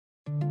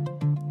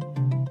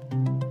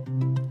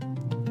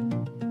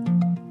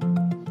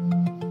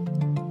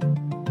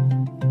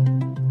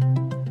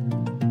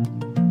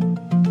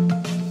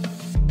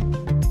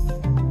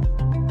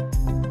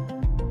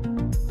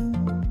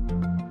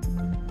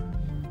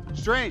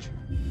Strange,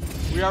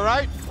 we all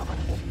right?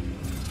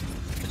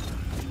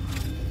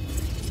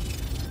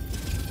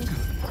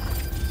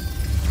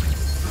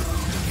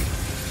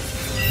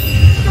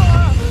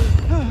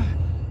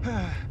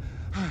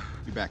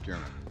 Be back,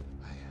 Jeremy.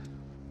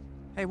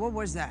 Hey, what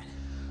was that?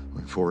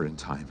 Went forward in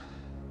time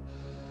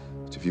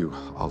to view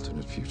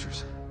alternate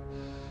futures,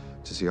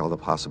 to see all the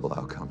possible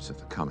outcomes of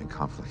the coming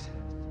conflict.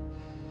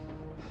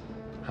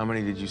 How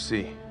many did you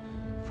see?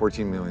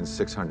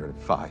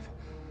 14,605,000.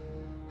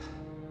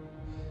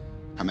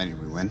 How many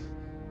did we win?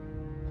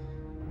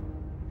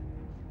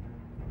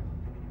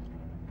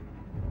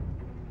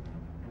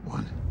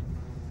 One.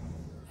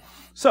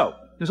 So,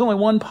 there's only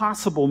one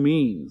possible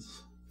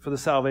means for the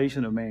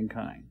salvation of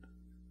mankind.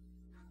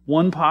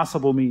 One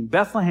possible means.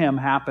 Bethlehem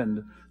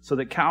happened so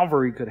that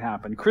Calvary could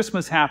happen.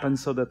 Christmas happened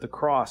so that the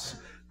cross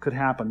could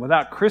happen.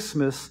 Without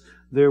Christmas,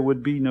 there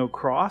would be no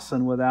cross,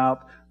 and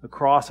without the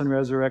cross and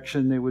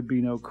resurrection, there would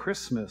be no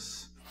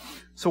Christmas.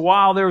 So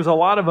while there was a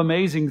lot of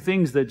amazing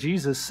things that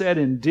Jesus said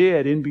and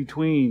did in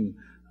between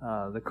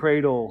the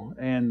cradle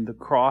and the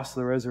cross,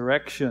 the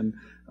resurrection,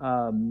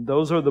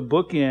 those are the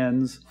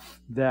bookends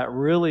that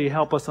really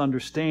help us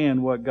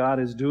understand what God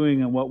is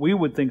doing and what we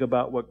would think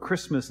about what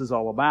Christmas is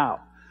all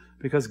about.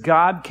 Because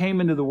God came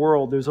into the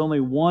world, there's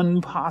only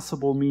one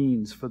possible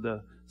means for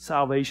the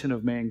salvation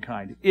of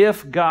mankind.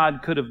 If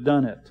God could have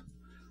done it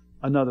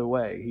another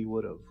way, He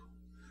would have.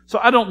 So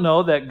I don't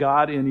know that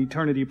God in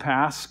eternity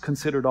past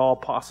considered all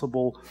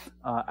possible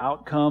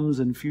outcomes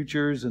and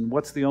futures and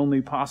what's the only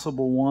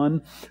possible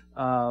one.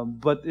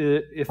 But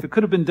if it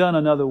could have been done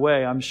another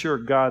way, I'm sure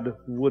God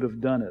would have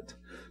done it.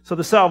 So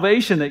the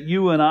salvation that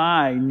you and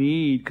I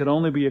need could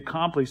only be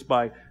accomplished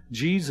by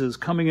Jesus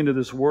coming into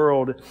this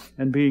world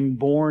and being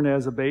born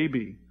as a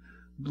baby,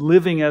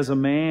 living as a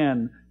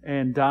man,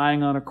 and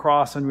dying on a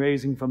cross and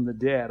raising from the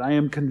dead. I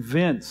am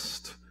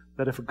convinced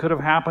that if it could have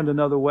happened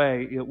another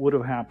way, it would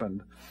have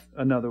happened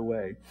another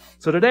way.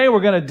 So today we're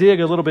going to dig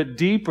a little bit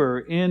deeper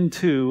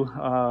into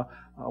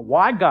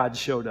why God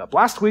showed up.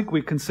 Last week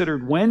we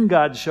considered when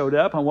God showed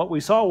up, and what we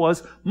saw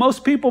was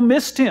most people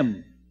missed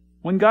Him.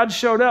 When God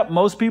showed up,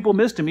 most people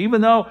missed Him,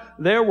 even though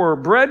there were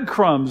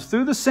breadcrumbs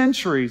through the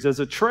centuries as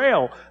a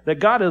trail that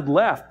God had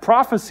left.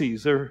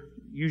 Prophecies are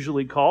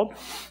usually called,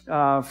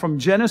 from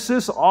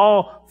Genesis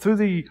all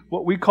through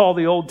what we call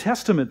the Old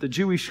Testament, the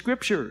Jewish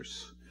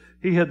Scriptures.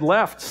 He had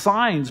left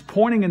signs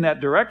pointing in that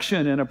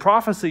direction, and a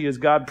prophecy is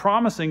God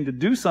promising to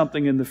do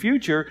something in the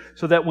future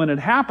so that when it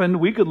happened,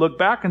 we could look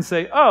back and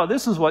say, oh,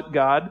 this is what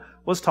God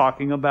was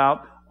talking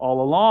about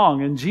all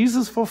along. And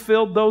Jesus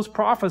fulfilled those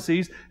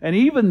prophecies, and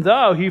even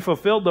though He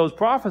fulfilled those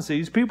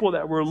prophecies, people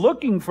that were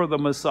looking for the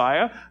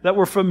Messiah, that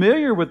were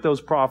familiar with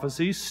those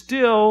prophecies,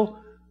 still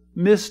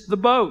missed the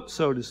boat,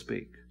 so to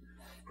speak.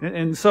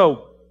 And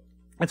so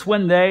it's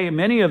when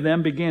many of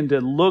them began to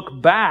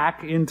look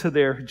back into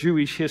their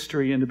Jewish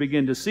history and to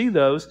begin to see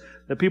those,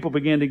 that people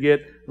began to get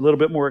a little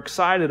bit more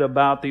excited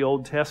about the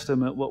Old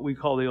Testament, what we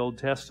call the Old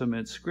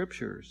Testament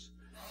Scriptures.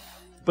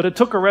 But it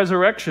took a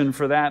resurrection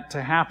for that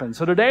to happen.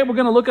 So today we're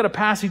going to look at a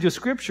passage of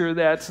Scripture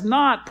that's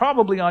not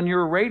probably on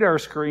your radar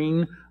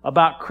screen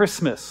about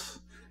Christmas.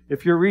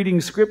 If you're reading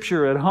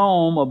Scripture at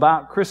home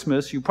about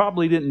Christmas, you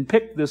probably didn't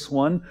pick this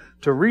one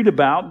to read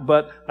about,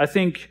 but I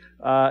think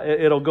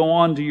it'll go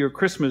on to your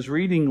Christmas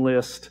reading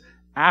list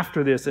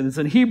after this, and it's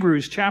in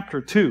Hebrews chapter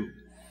 2.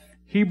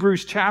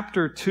 Hebrews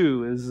chapter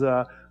 2 is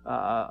a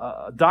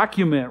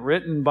document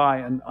written by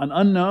an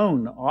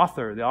unknown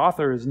author. The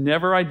author is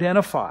never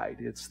identified.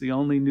 It's the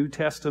only New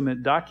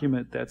Testament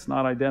document that's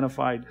not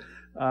identified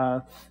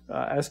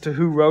as to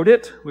who wrote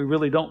it. We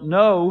really don't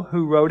know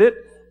who wrote it,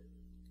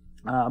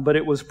 but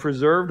it was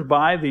preserved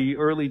by the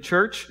early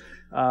church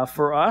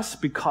for us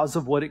because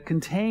of what it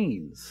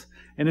contains.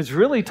 And it's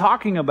really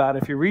talking about,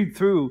 if you read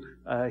through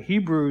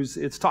Hebrews,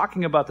 it's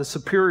talking about the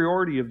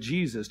superiority of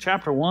Jesus.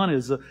 Chapter 1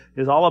 is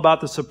all about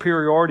the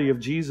superiority of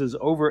Jesus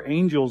over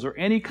angels or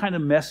any kind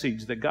of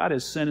message that God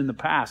has sent in the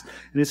past.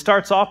 And it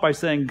starts off by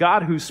saying,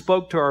 God who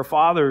spoke to our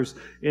fathers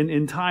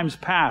in times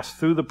past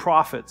through the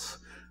prophets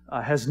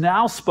has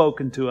now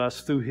spoken to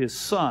us through His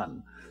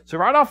Son. So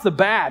right off the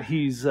bat,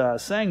 he's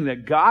saying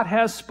that God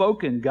has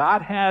spoken.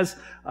 God has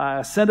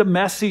sent a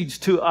message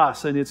to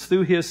us, and it's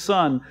through His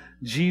Son,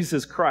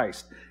 Jesus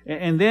Christ.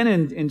 And then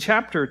in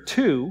chapter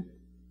 2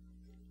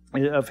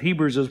 of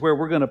Hebrews is where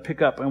we're going to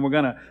pick up, and we're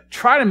going to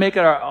try to make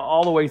it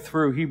all the way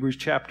through Hebrews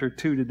chapter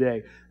 2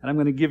 today. And I'm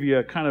going to give you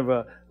a kind of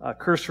a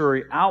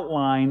cursory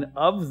outline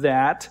of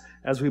that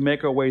as we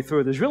make our way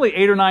through it. There's really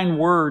 8 or 9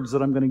 words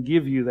that I'm going to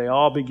give you. They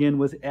all begin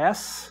with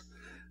S.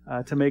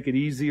 To make it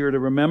easier to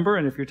remember.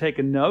 And if you're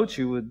taking notes,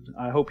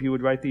 I hope you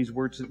would write these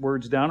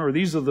words down, or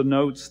these are the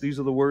notes, these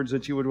are the words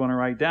that you would want to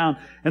write down.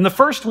 And the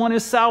first one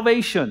is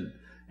salvation.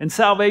 And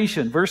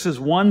salvation, verses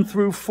 1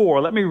 through 4.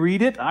 Let me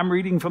read it. I'm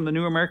reading from the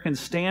New American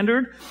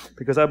Standard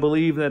because I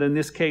believe that in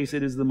this case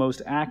it is the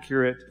most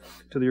accurate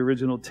to the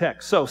original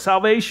text. So,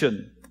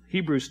 salvation,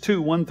 Hebrews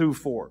 2, 1 through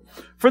 4.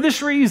 For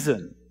this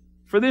reason,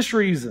 For this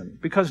reason,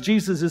 because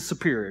Jesus is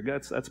superior.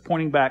 That's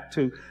pointing back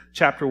to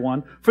chapter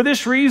 1. For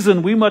this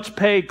reason, we must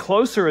pay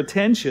closer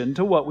attention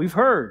to what we've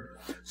heard,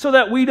 so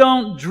that we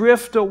don't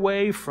drift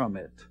away from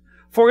it.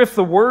 For if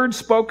the word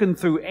spoken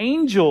through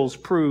angels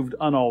proved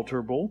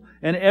unalterable,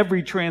 and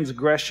every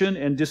transgression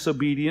and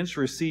disobedience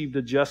received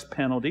a just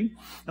penalty.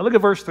 Now look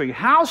at verse 3.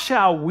 How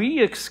shall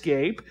we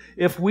escape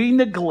if we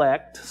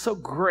neglect so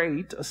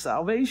great a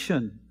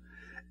salvation?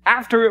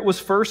 After it was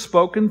first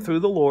spoken through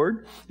the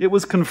Lord, it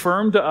was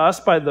confirmed to us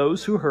by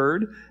those who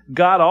heard,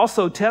 God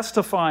also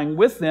testifying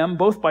with them,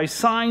 both by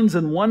signs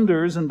and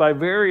wonders, and by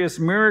various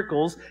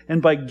miracles,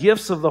 and by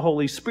gifts of the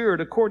Holy Spirit,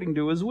 according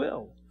to His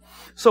will.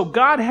 So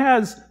God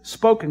has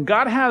spoken.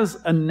 God has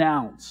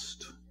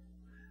announced.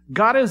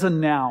 God has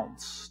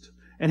announced.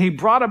 And He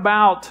brought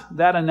about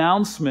that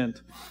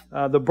announcement,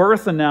 the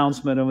birth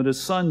announcement of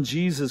His Son,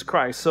 Jesus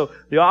Christ. So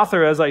the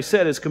author, as I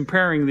said, is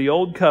comparing the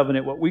Old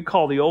Covenant, what we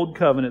call the Old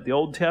Covenant, the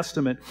Old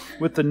Testament,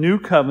 with the New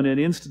Covenant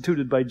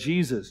instituted by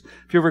Jesus.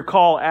 If you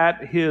recall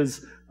at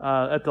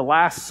the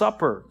Last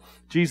Supper,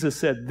 Jesus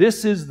said,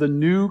 "This is the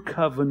new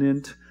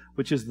covenant,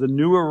 which is the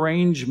new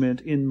arrangement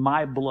in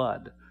my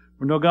blood."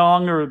 We're no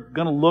longer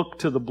going to look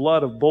to the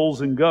blood of bulls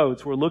and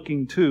goats. We're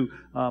looking to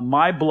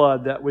my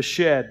blood that was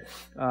shed.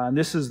 And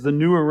this is the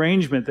new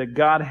arrangement that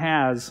God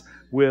has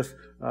with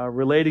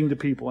relating to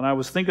people. And I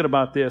was thinking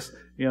about this.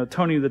 You know,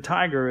 Tony the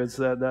Tiger, is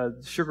that the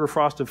sugar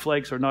frosted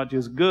flakes are not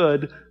just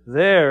good,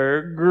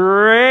 they're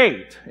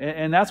great.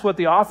 And that's what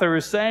the author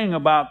is saying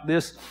about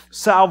this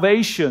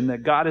salvation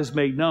that God has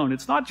made known.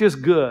 It's not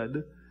just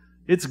good,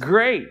 it's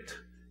great.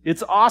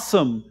 It's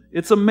awesome.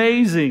 It's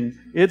amazing.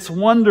 It's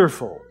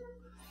wonderful.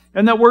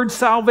 And that word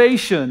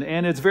salvation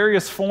and its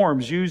various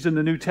forms used in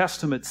the New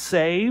Testament,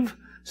 save,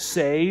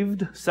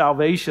 saved,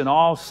 salvation,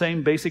 all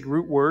same basic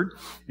root word.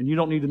 And you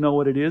don't need to know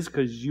what it is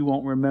because you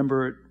won't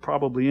remember it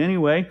probably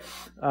anyway.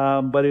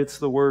 But it's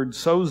the word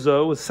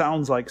sozo. It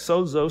sounds like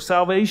sozo,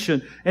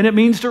 salvation. And it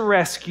means to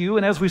rescue.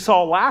 And as we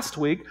saw last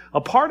week,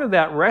 a part of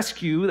that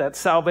rescue, that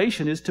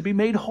salvation, is to be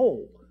made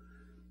whole,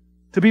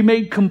 to be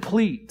made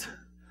complete,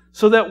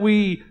 so that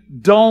we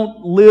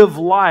don't live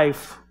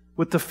life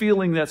with the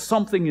feeling that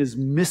something is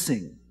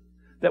missing,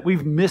 that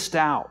we've missed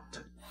out.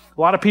 A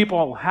lot of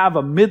people have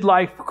a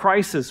midlife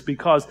crisis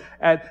because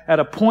at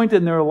a point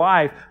in their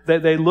life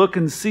that they look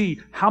and see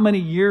how many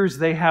years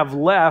they have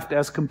left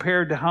as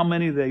compared to how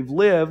many they've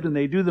lived, and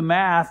they do the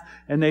math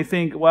and they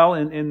think, well,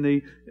 in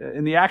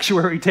the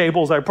actuary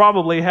tables, I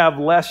probably have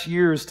less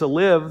years to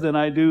live than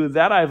I do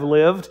that I've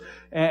lived,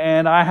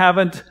 and I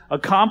haven't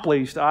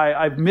accomplished.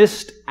 I've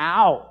missed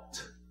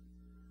out.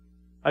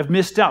 I've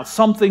missed out.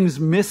 Something's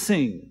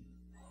missing.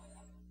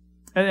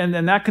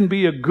 And that can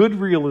be a good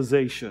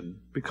realization,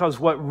 because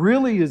what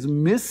really is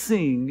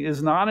missing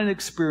is not an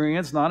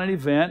experience, not an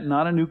event,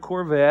 not a new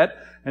Corvette,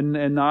 and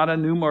not a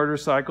new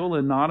motorcycle,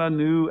 and not a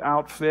new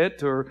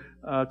outfit or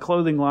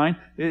clothing line.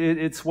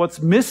 It's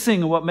what's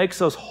missing, and what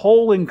makes us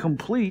whole and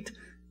complete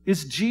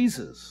is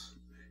Jesus.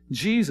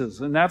 Jesus.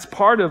 And that's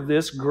part of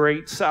this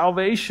great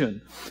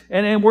salvation.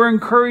 And we're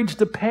encouraged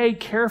to pay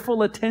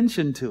careful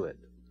attention to it,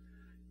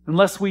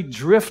 unless we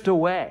drift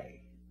away.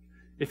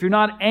 If you're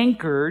not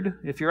anchored,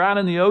 if you're out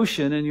in the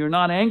ocean and you're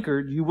not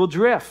anchored, you will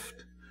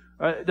drift.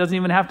 It doesn't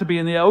even have to be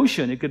in the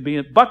ocean. It could be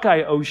in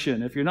Buckeye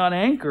Ocean. If you're not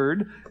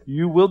anchored,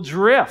 you will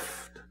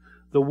drift.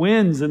 The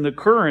winds and the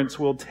currents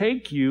will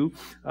take you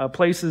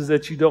places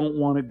that you don't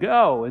want to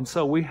go. And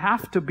so we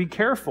have to be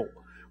careful.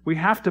 We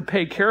have to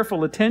pay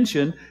careful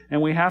attention,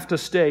 and we have to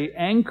stay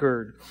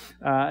anchored.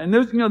 And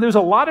there's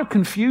a lot of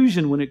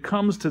confusion when it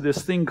comes to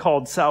this thing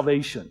called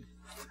salvation.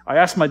 I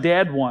asked my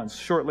dad once,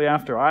 shortly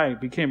after I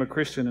became a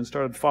Christian and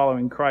started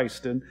following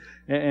Christ, and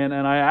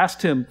I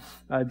asked him,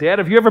 Dad,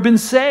 have you ever been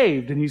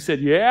saved? And he said,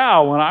 yeah,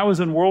 when I was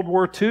in World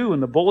War II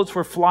and the bullets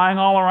were flying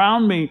all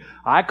around me,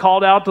 I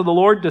called out to the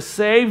Lord to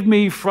save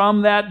me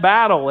from that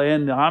battle,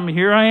 and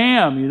here I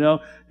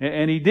am,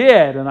 and He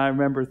did. And I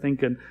remember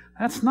thinking,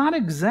 that's not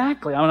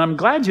exactly, I'm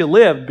glad you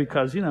lived,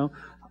 because,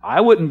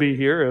 I wouldn't be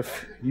here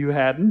if you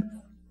hadn't.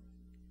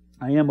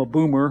 I am a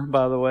boomer,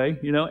 by the way.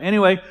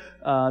 Anyway,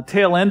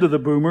 tail end of the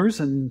boomers,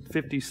 and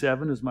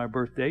 57 is my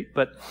birth date.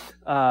 But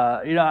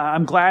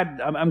I'm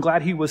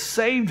glad he was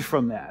saved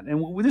from that.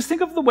 And we just think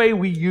of the way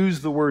we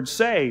use the word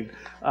saved.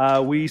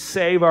 We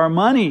save our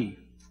money.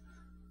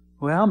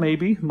 Well,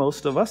 maybe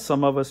most of us.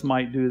 Some of us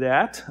might do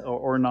that,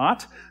 or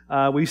not.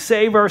 We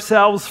save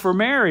ourselves for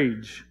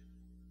marriage,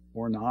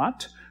 or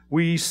not.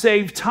 We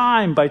save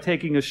time by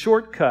taking a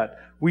shortcut.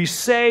 We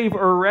save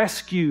or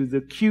rescue the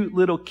cute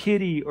little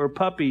kitty or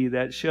puppy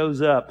that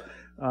shows up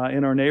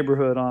in our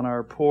neighborhood on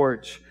our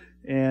porch.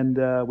 And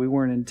we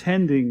weren't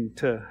intending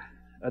to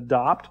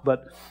adopt,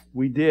 but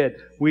we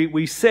did.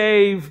 We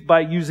save by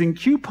using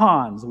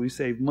coupons. We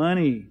save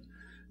money.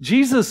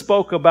 Jesus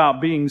spoke about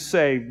being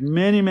saved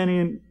many,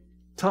 many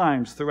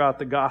times throughout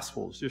the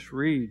Gospels. Just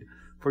read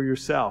for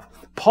yourself.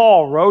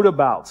 Paul wrote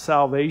about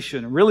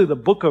salvation. Really, the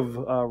book of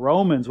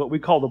Romans, what we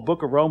call the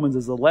book of Romans,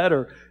 is a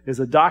letter, is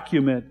a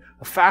document,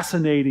 a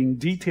fascinating,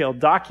 detailed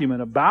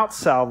document about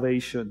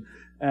salvation.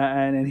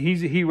 And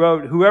he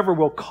wrote, whoever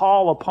will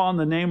call upon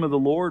the name of the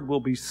Lord will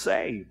be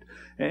saved.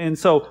 And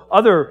so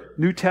other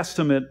New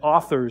Testament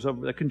authors,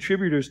 the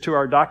contributors to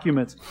our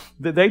documents,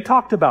 they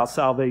talked about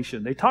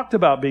salvation. They talked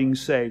about being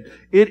saved.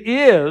 It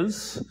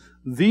is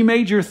the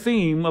major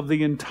theme of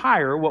the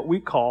entire, what we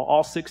call,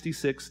 all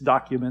 66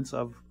 documents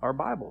of our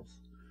Bibles.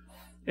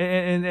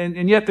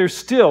 And yet there's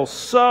still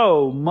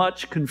so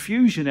much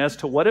confusion as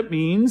to what it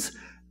means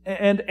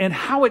and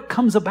how it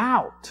comes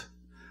about.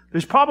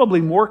 There's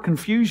probably more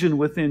confusion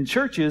within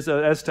churches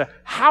as to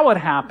how it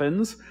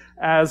happens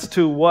as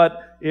to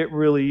what it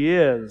really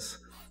is.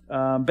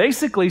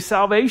 Basically,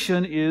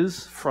 salvation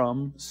is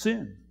from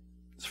sin.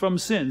 It's from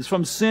sin. It's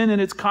from sin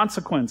and its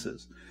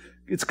consequences.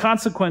 Its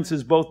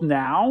consequences both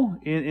now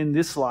in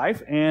this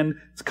life and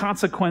its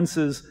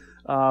consequences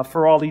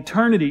for all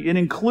eternity. It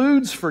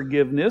includes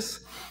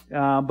forgiveness,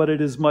 but it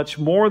is much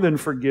more than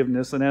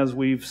forgiveness. And as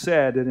we've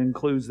said, it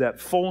includes that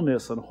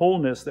fullness and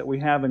wholeness that we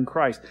have in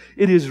Christ.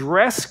 It is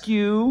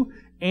rescue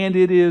and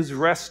it is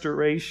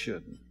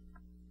restoration.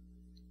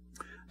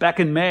 Back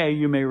in May,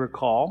 you may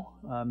recall,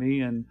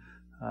 me and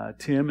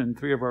Tim and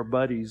 3 of our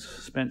buddies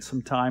spent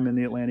some time in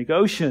the Atlantic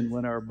Ocean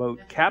when our boat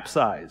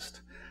capsized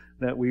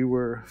that we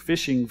were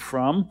fishing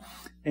from.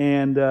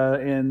 And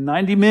in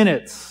 90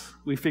 minutes,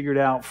 we figured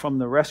out from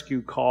the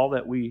rescue call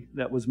that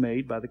was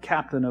made by the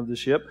captain of the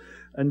ship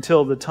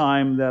until the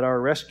time that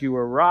our rescue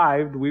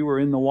arrived, we were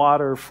in the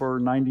water for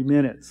 90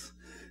 minutes.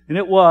 And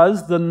it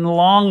was the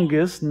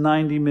longest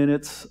 90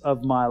 minutes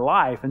of my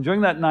life. And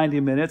during that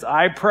 90 minutes,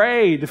 I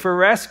prayed for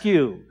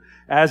rescue,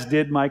 as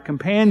did my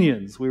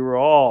companions. We were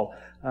all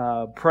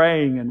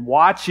praying and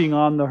watching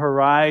on the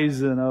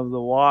horizon of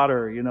the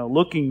water,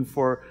 looking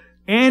for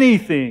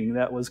anything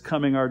that was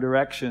coming our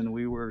direction.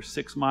 We were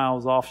 6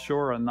 miles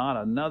offshore and not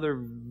another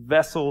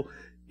vessel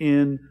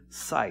in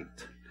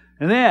sight.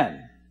 And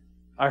then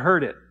I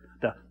heard it,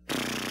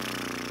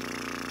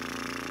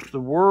 the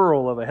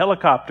whirl of a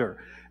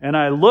helicopter. And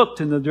I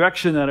looked in the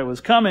direction that it was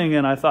coming,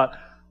 and I thought,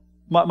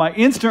 my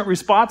instant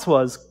response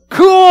was,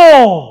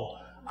 cool!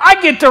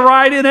 I get to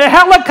ride in a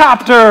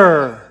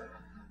helicopter!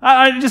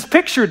 I just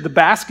pictured the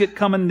basket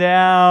coming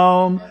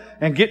down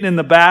and getting in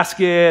the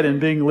basket and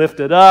being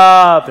lifted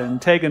up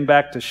and taken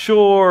back to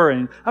shore.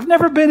 And I've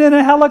never been in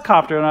a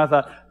helicopter. And I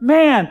thought,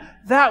 man,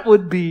 that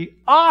would be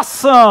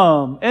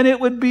awesome. And it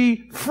would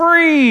be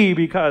free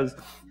because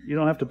you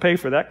don't have to pay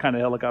for that kind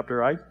of helicopter,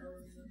 right?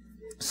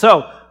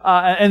 So,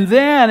 and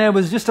then it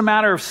was just a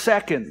matter of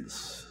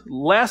seconds,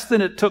 less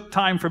than it took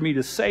time for me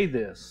to say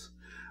this,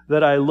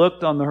 that I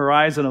looked on the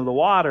horizon of the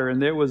water,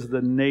 and there was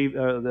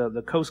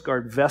the Coast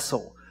Guard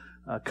vessel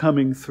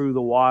coming through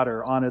the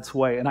water on its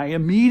way. And I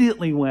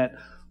immediately went,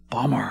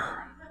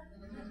 bummer.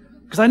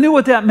 Because I knew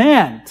what that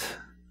meant.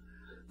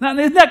 Now,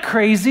 isn't that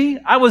crazy?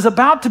 I was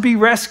about to be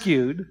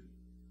rescued.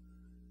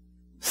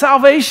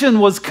 Salvation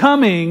was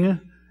coming,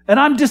 and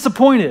I'm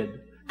disappointed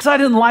because I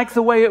didn't like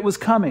the way it was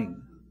coming.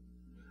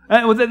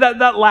 And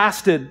that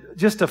lasted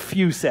just a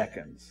few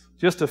seconds.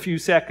 Just a few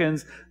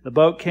seconds. The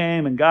boat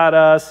came and got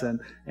us,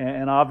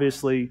 and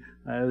obviously,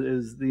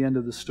 is the end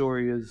of the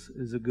story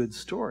is a good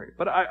story.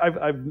 But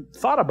I've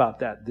thought about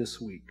that this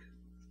week.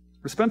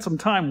 I spent some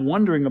time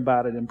wondering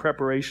about it in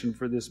preparation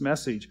for this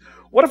message.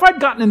 What if I'd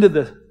gotten into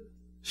the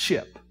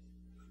ship?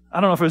 I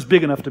don't know if it was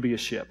big enough to be a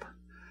ship.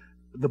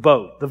 The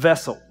boat, the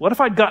vessel. What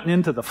if I'd gotten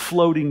into the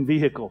floating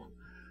vehicle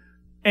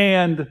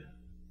and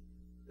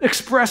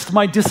expressed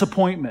my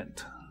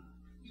disappointment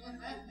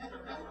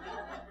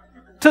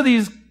to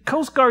these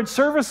Coast Guard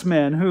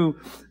servicemen who,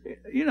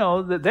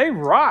 they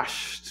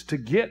rushed to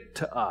get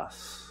to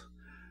us.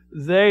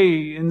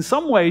 They, in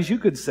some ways, you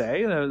could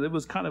say, it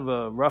was kind of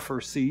a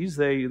rougher seas.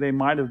 They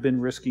might have been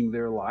risking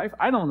their life.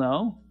 I don't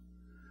know.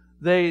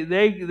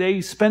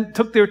 They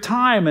took their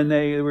time, and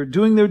they were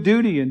doing their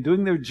duty and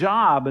doing their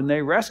job, and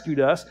they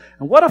rescued us.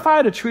 And what if I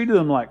had treated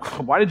them like,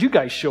 why did you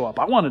guys show up?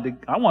 I wanted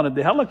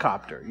the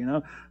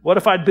helicopter, What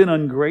if I'd been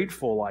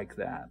ungrateful like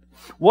that?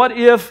 What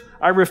if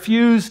I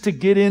refused to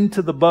get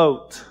into the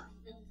boat?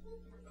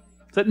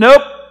 Said,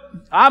 nope,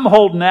 I'm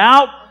holding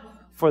out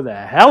for the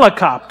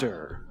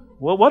helicopter.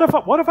 Well, what if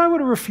I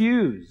would have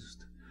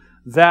refused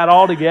that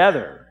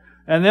altogether?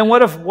 And then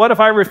what if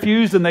I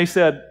refused and they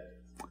said,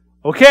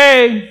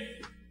 okay,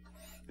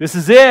 this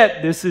is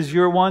it. This is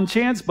your one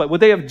chance. But would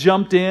they have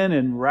jumped in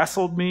and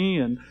wrestled me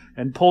and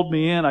pulled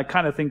me in? I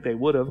kind of think they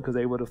would have, because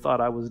they would have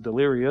thought I was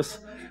delirious.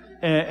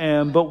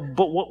 But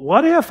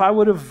what if I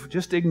would have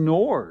just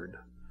ignored?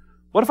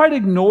 What if I'd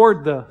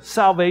ignored the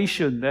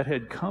salvation that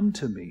had come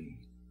to me?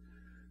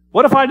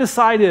 What if I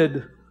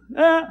decided,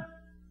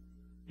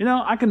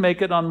 I can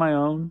make it on my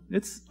own.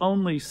 It's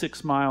only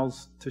 6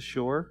 miles to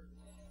shore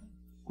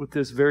with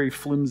this very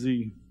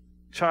flimsy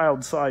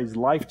child-sized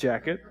life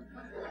jacket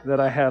that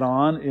I had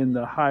on in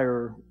the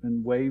higher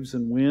in waves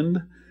and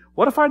wind.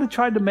 What if I'd have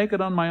tried to make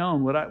it on my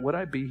own? Would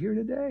I be here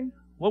today?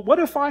 What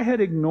if I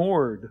had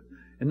ignored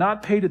and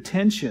not paid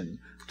attention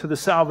to the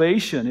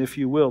salvation, if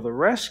you will, the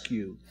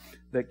rescue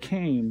that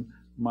came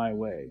my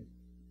way?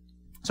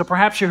 So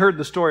perhaps you heard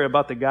the story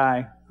about the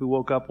guy who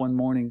woke up one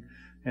morning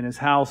and his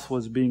house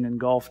was being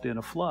engulfed in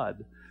a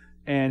flood.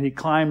 And he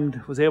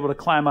was able to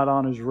climb out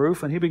on his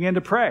roof, and he began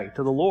to pray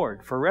to the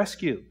Lord for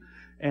rescue.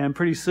 And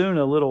pretty soon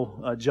a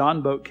little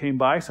John boat came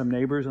by, some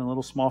neighbors in a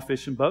little small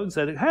fishing boat, and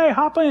said, "Hey,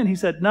 hop in." He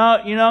said,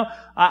 "No,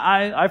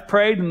 I've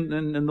prayed,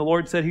 and the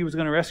Lord said he was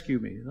going to rescue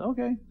me."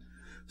 Okay.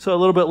 So a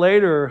little bit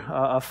later,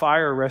 a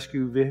fire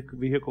rescue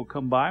vehicle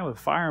come by with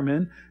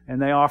firemen,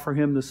 and they offer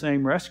him the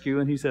same rescue,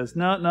 and he says,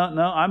 No,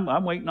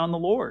 I'm waiting on the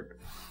Lord.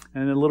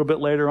 And a little bit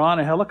later on,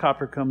 a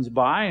helicopter comes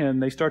by,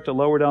 and they start to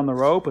lower down the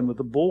rope, and with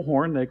the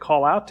bullhorn, they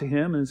call out to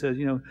him and says,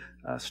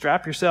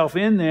 strap yourself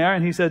in there.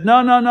 And he said, No,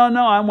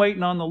 I'm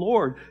waiting on the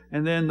Lord.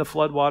 And then the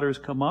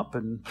floodwaters come up,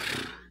 and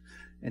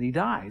he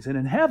dies. And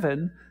in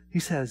heaven, he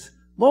says,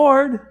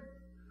 "Lord,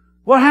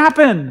 what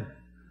happened?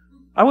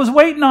 I was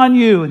waiting on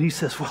you." And he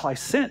says, "Well, I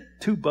sent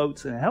 2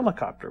 boats and a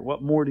helicopter.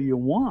 What more do you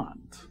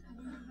want?"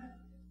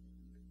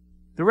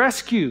 The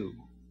rescue.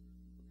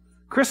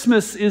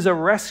 Christmas is a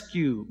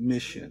rescue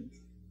mission.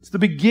 It's the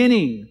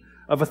beginning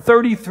of a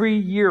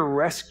 33-year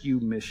rescue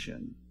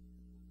mission.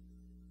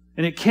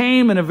 And it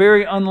came in a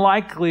very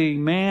unlikely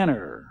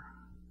manner.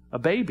 A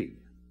baby.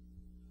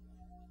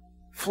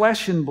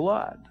 Flesh and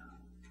blood.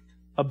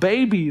 A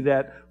baby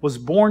that was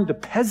born to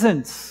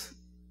peasants.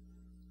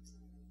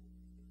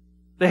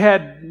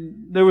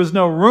 There was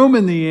no room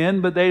in the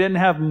inn, but they didn't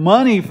have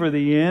money for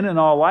the inn in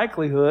all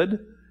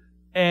likelihood.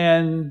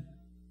 And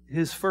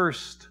his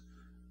first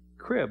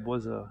crib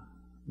was a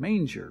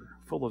manger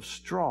full of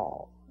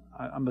straw.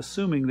 I'm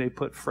assuming they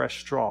put fresh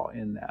straw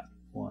in that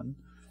one.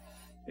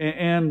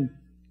 And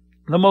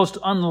the most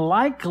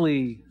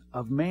unlikely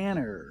of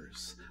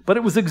manners. But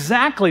it was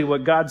exactly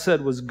what God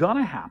said was going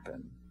to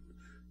happen.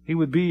 He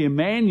would be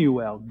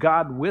Emmanuel,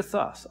 God with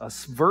us. A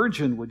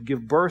virgin would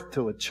give birth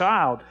to a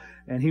child,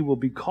 and he will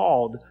be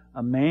called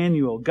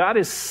Emmanuel. God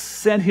has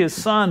sent his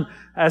Son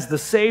as the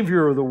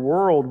Savior of the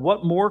world.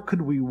 What more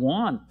could we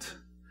want?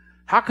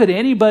 How could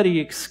anybody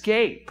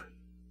escape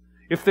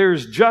if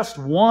there's just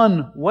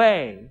one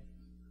way?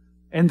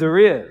 And there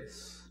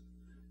is.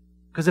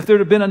 Because if there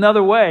had been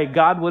another way,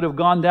 God would have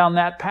gone down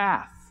that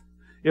path.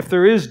 If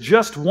there is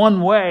just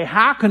one way,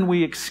 how can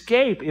we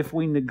escape if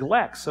we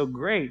neglect so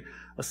great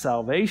a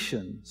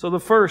salvation? So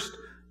the first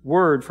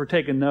word for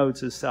taking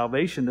notes is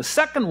salvation. The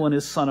second one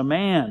is Son of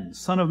Man.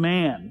 Son of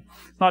Man.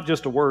 Not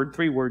just a word,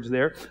 3 words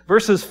there.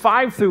 Verses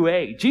 5 through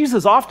 8.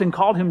 Jesus often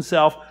called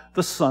himself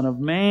the Son of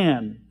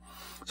Man.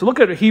 So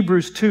look at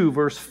Hebrews 2,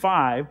 verse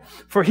 5.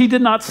 "For he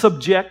did not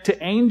subject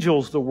to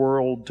angels the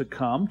world to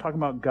come." Talking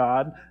about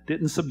God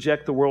didn't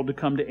subject the world to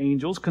come to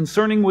angels,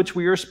 "concerning which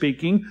we are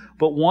speaking.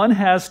 But one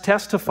has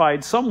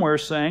testified somewhere,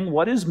 saying,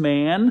 What is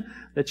man,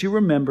 that you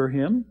remember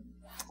him?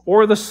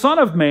 Or the Son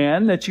of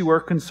Man, that you are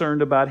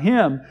concerned about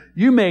him?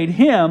 You made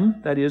him,"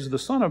 that is the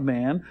Son of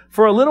Man,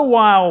 "for a little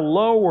while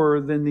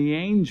lower than the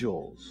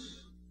angels."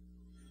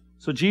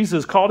 So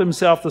Jesus called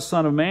himself the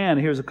Son of Man.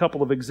 Here's a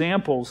couple of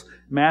examples.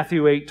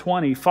 Matthew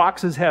 8:20,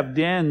 "Foxes have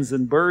dens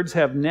and birds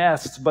have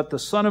nests, but the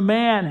Son of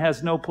Man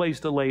has no place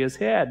to lay his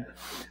head."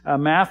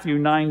 Matthew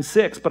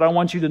 9:6, "But I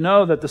want you to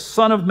know that the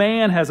Son of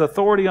Man has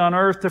authority on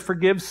earth to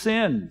forgive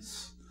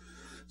sins."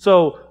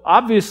 So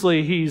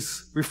obviously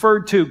he's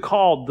referred to,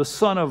 called the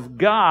Son of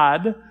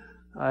God,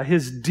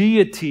 his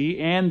deity,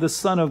 and the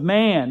Son of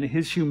Man,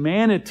 his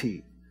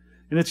humanity.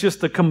 And it's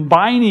just the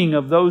combining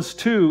of those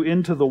two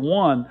into the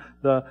one,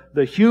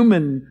 the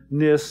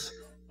humanness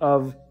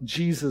of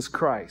Jesus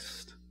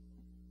Christ.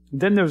 And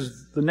then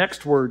there's the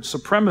next word,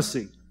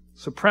 supremacy.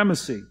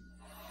 Supremacy.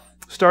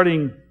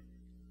 Starting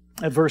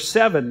at verse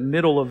 7,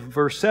 middle of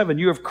verse 7,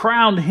 "You have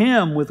crowned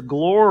him with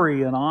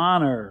glory and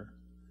honor,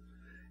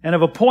 and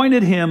have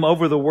appointed him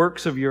over the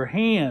works of your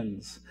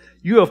hands.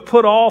 You have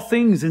put all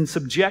things in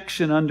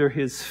subjection under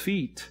his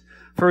feet.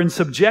 For in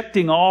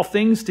subjecting all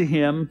things to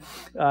him,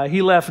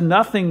 he left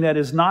nothing that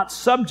is not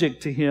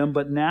subject to him,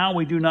 but now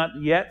we do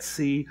not yet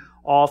see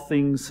all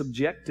things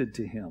subjected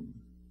to him."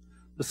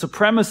 The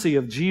supremacy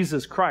of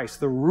Jesus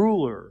Christ, the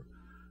ruler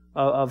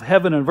of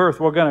heaven and earth.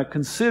 We're going to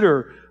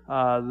consider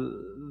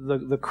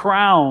the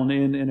crown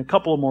in a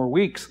couple of more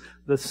weeks.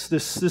 This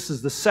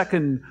is the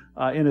second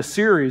in a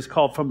series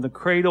called From the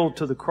Cradle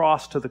to the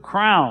Cross to the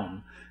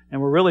Crown. And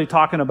we're really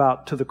talking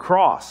about to the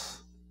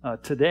cross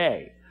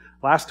today.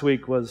 Last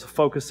week was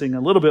focusing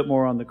a little bit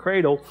more on the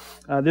cradle.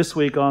 This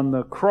week on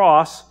the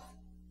cross.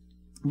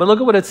 But look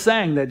at what it's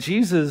saying, that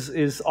Jesus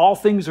is, all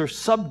things are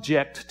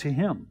subject to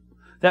him.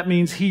 That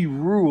means he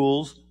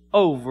rules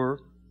over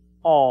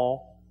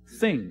all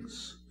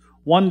things.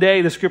 One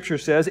day, the scripture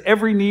says,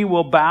 every knee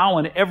will bow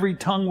and every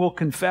tongue will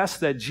confess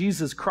that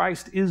Jesus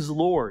Christ is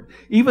Lord.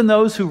 Even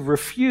those who've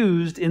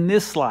refused in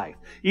this life,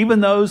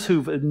 even those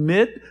who've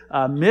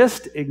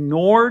missed,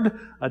 ignored,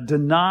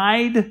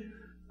 denied,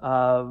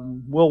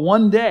 will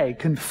one day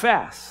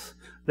confess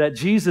that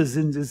Jesus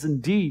is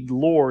indeed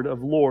Lord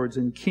of lords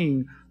and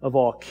King of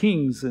all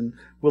kings. And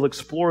we'll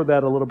explore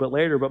that a little bit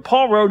later. But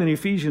Paul wrote in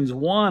Ephesians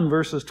 1,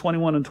 verses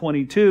 21 and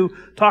 22,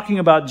 talking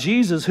about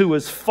Jesus, who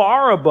is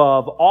far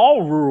above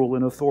all rule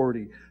and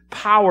authority,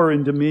 power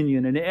and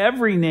dominion, and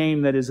every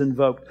name that is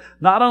invoked,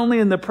 not only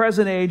in the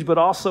present age, but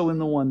also in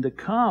the one to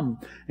come.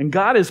 And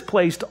God has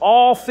placed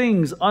all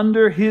things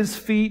under his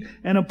feet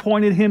and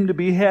appointed him to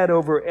be head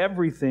over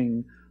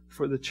everything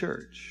for the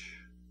church.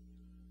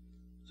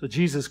 So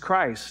Jesus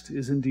Christ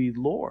is indeed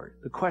Lord.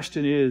 The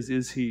question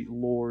is he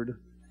Lord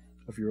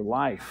of your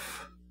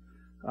life?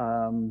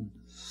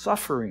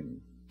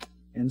 Suffering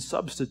and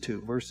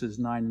substitute, verses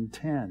 9 and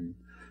 10.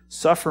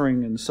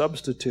 Suffering and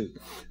substitute.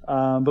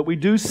 But we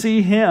do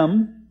see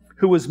him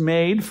who was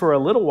made for a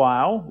little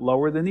while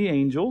lower than the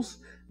angels,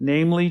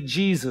 namely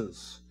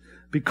Jesus.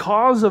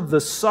 Because of the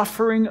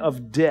suffering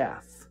of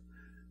death,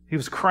 he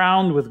was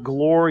crowned with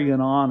glory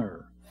and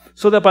honor,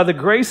 so that by the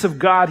grace of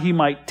God he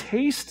might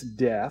taste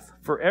death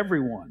for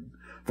everyone.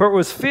 For it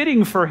was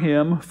fitting for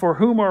him, for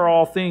whom are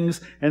all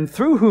things, and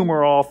through whom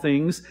are all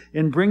things,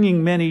 in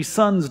bringing many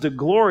sons to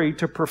glory,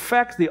 to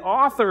perfect the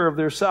author of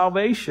their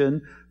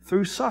salvation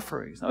through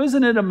sufferings. Now,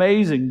 isn't it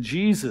amazing?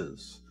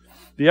 Jesus,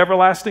 the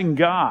everlasting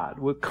God,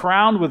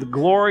 crowned with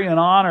glory and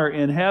honor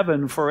in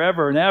heaven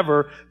forever and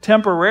ever,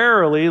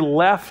 temporarily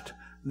left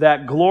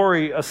that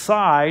glory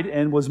aside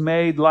and was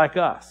made like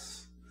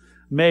us,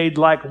 made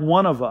like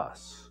one of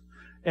us.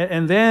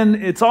 And then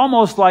it's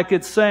almost like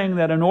it's saying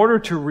that in order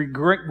to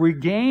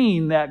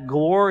regain that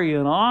glory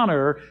and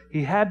honor,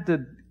 he had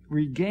to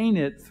regain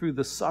it through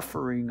the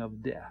suffering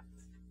of death.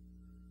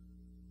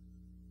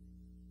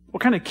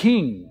 What kind of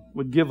king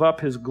would give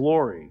up his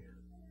glory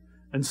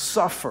and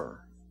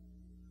suffer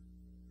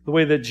the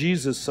way that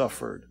Jesus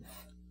suffered?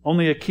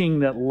 Only a king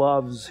that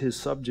loves his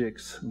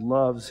subjects,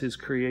 loves his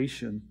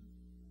creation.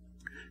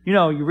 You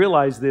know, you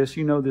realize this,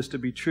 you know this to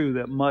be true,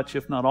 that much,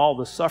 if not all,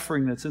 the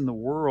suffering that's in the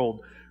world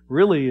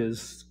really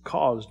is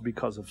caused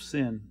because of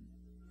sin.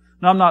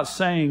 Now, I'm not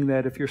saying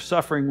that if you're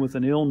suffering with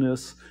an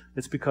illness,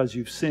 it's because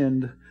you've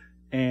sinned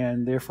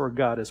and therefore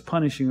God is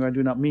punishing you. I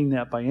do not mean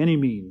that by any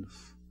means.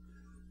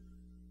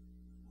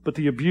 But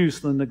the abuse,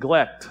 the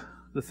neglect,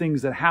 the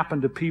things that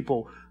happen to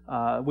people,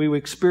 we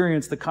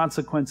experience the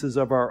consequences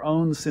of our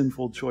own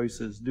sinful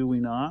choices, do we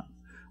not?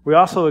 We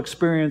also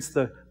experience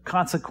the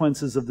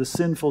consequences of the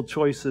sinful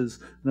choices,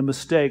 the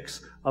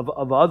mistakes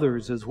of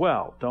others as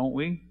well, don't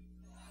we?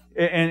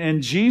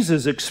 And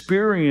Jesus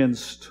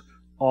experienced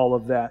all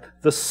of that,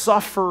 the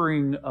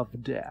suffering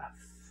of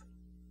death.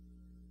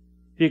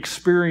 He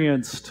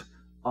experienced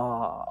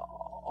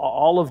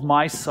all of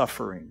my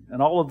suffering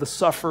and all of the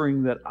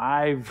suffering that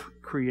I've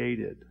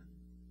created.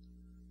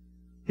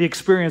 He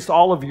experienced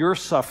all of your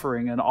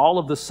suffering and all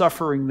of the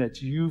suffering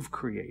that you've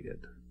created.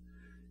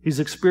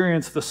 He's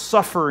experienced the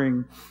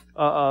suffering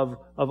of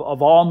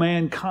all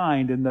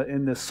mankind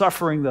and the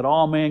suffering that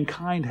all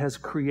mankind has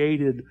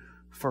created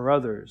for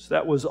others.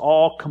 That was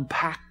all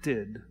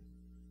compacted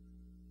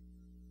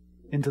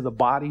into the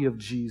body of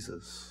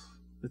Jesus.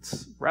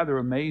 It's rather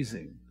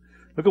amazing.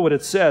 Look at what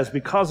it says.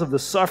 Because of the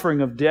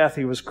suffering of death,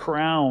 he was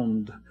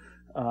crowned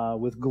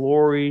with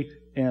glory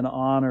and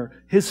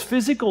honor. His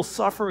physical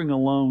suffering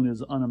alone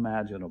is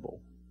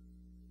unimaginable.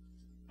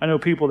 I know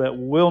people that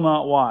will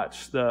not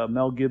watch the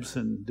Mel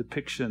Gibson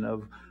depiction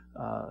of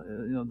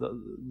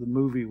the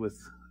movie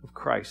of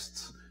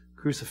Christ's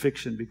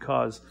crucifixion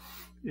because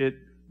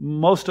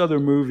most other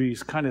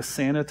movies kind of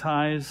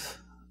sanitize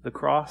the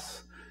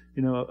cross.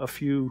 You know, a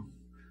few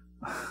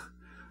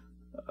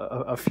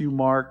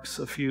marks,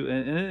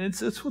 and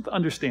it's with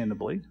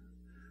understandably.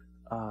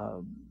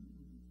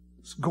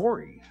 It's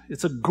gory.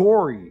 It's a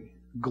gory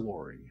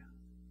glory.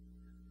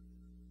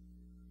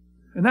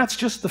 And that's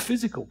just the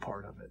physical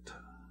part of it.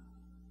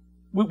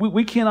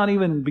 We cannot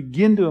even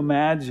begin to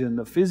imagine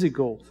the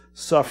physical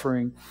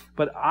suffering,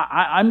 but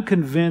I'm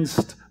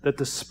convinced that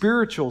the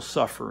spiritual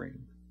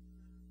suffering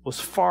was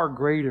far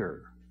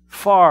greater,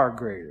 far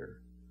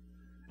greater.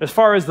 As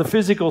far as the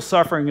physical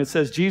suffering, it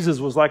says Jesus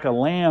was like a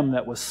lamb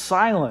that was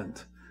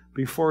silent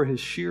before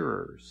his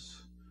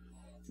shearers.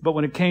 But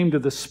when it came to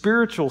the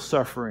spiritual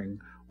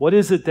suffering, what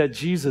is it that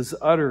Jesus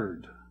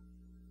uttered?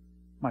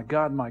 My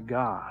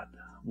God,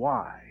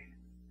 why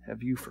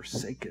have you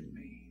forsaken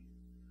me?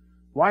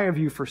 Why have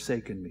you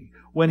forsaken me?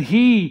 When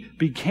he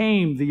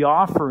became the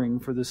offering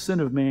for the sin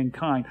of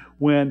mankind,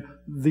 when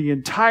the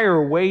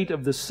entire weight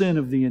of the sin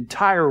of the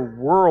entire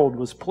world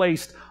was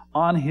placed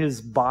on his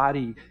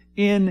body,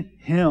 in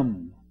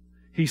him,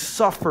 he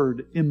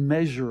suffered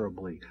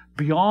immeasurably,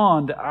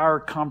 beyond our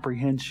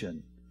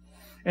comprehension.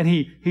 And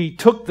he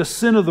took the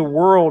sin of the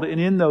world, and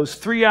in those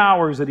 3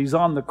 hours that he's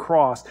on the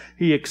cross,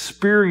 he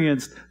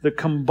experienced the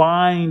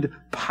combined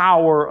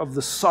power of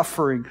the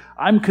suffering.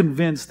 I'm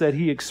convinced that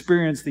he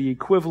experienced the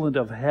equivalent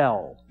of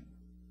hell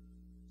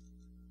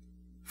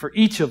for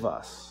each of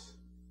us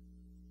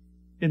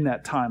in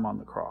that time on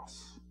the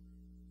cross.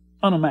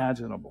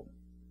 Unimaginable.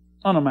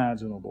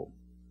 Unimaginable.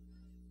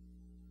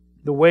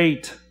 The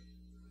weight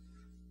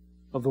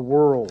of the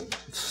world,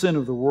 the sin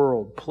of the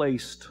world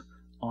placed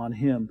on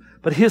him.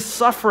 But his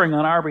suffering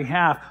on our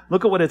behalf,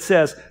 look at what it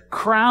says,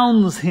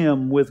 crowns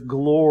him with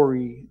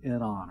glory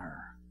and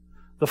honor.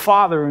 The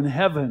Father in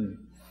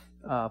heaven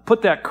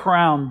put that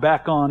crown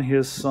back on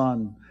his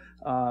Son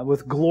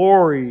with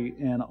glory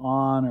and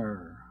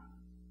honor.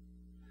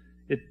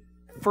 It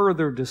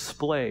further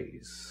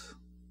displays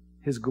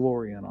his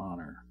glory and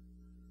honor.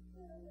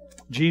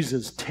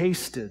 Jesus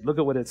tasted, look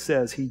at what it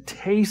says, he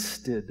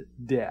tasted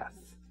death.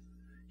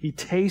 He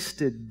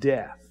tasted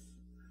death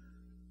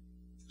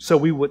so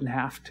we wouldn't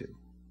have to.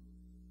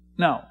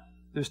 Now,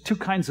 there's two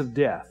kinds of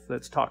death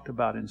that's talked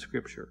about in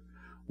Scripture.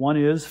 One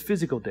is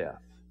physical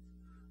death.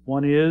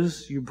 One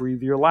is you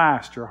breathe your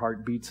last, your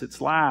heart beats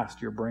its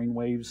last, your brain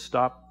waves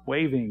stop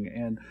waving,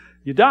 and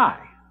you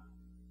die.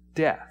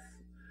 Death.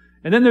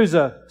 And then there's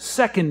a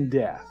second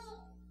death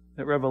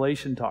that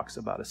Revelation talks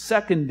about, a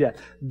second death.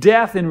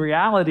 Death in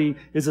reality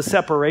is a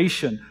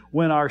separation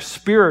when our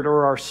spirit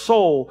or our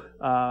soul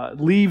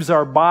leaves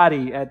our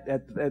body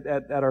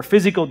at our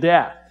physical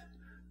death.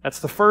 That's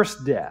the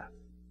first death.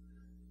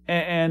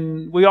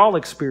 And we all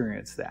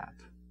experience that.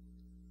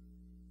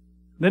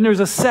 Then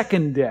there's a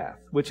second death,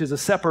 which is a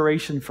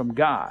separation from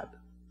God.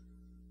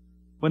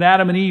 When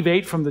Adam and Eve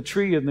ate from the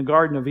tree in the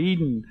Garden of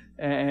Eden,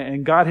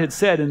 and God had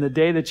said, in the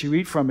day that you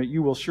eat from it,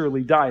 you will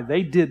surely die.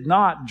 They did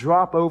not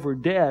drop over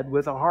dead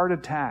with a heart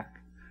attack.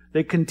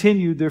 They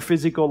continued their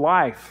physical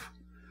life.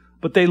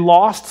 But they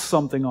lost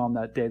something on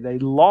that day. They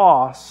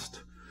lost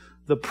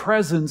the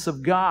presence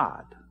of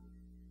God.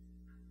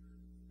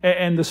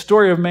 And the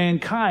story of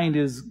mankind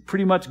has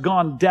pretty much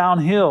gone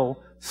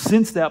downhill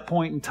since that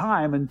point in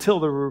time until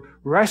the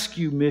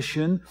rescue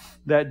mission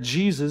that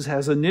Jesus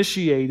has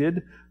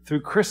initiated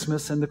through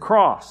Christmas and the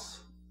cross.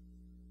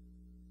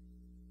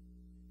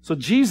 So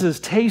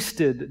Jesus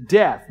tasted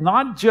death,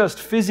 not just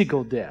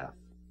physical death.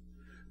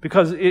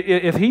 Because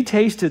if he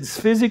tasted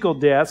physical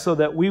death so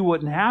that we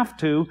wouldn't have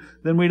to,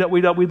 then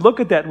we'd look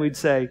at that and we'd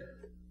say,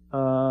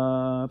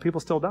 people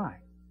still die.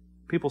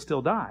 People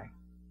still die.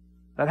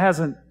 That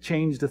hasn't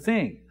changed a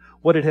thing.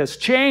 What it has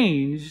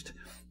changed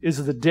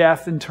is the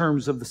death in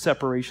terms of the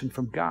separation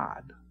from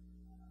God.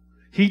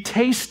 He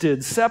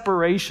tasted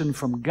separation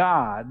from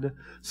God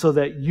so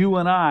that you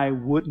and I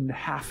wouldn't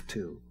have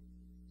to.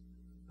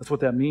 That's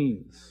what that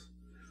means.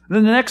 And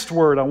then the next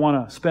word I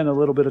want to spend a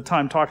little bit of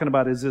time talking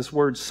about is this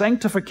word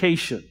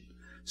sanctification.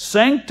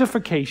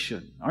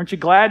 Sanctification. Aren't you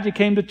glad you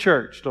came to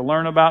church to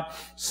learn about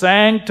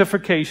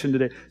sanctification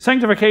today?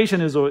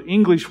 Sanctification is an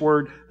English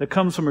word that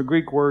comes from a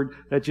Greek word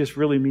that just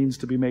really means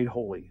to be made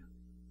holy.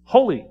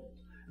 Holy.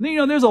 And you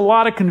know, there's a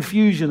lot of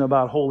confusion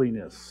about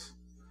holiness.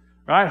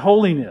 Right?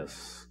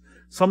 Holiness.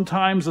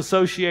 Sometimes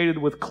associated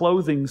with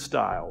clothing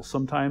style.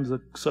 Sometimes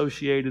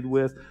associated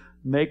with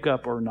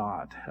makeup or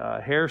not,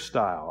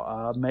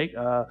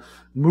 hairstyle,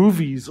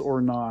 movies or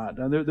not.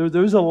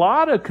 There's a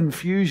lot of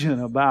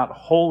confusion about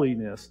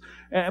holiness.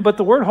 But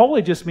the word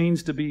holy just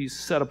means to be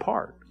set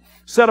apart.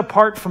 Set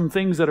apart from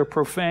things that are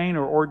profane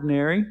or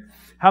ordinary.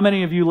 How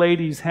many of you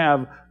ladies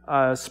have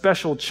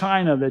special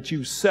china that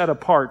you set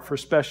apart for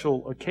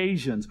special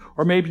occasions?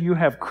 Or maybe you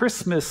have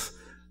Christmas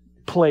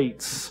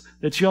plates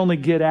that you only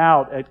get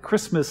out at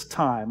Christmas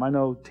time. I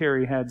know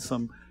Terry had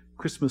some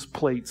Christmas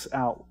plates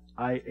out.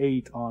 I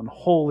ate on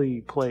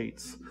holy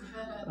plates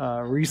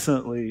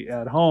recently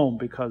at home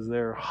because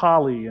they're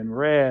holly and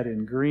red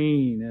and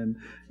green,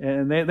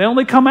 and they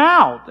only come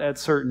out at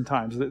certain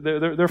times.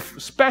 They're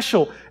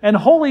special, and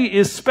holy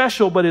is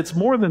special, but it's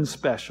more than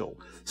special.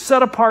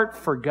 Set apart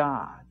for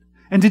God.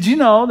 And did you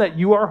know that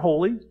you are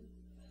holy?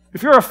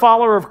 If you're a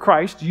follower of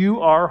Christ, you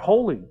are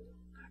holy.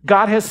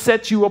 God has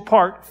set you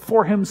apart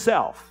for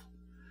Himself.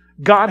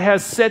 God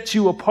has set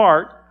you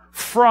apart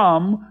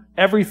from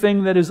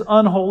everything that is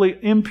unholy,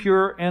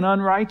 impure, and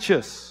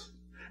unrighteous.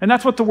 And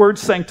that's what the word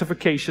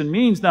sanctification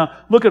means.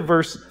 Now, look at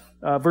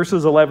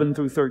verses 11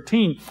 through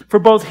 13. For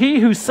both He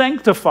who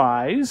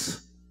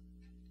sanctifies,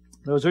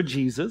 those are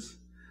Jesus,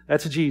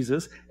 that's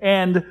Jesus,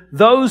 and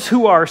those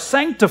who are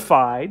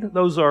sanctified,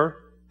 those are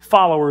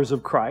followers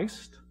of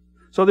Christ.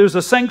 So there's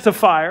a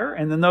sanctifier,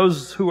 and then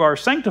those who are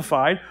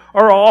sanctified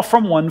are all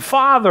from one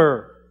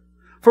Father.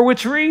 For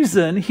which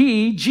reason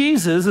He,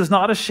 Jesus, is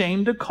not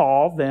ashamed to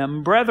call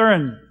them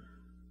brethren.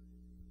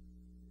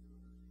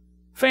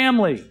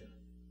 Family.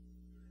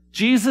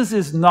 Jesus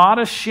is not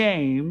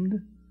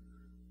ashamed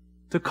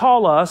to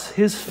call us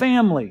His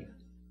family.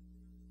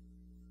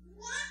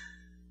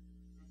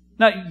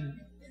 Now,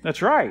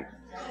 that's right.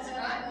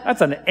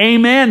 That's an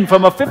amen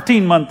from a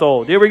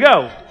 15-month-old. Here we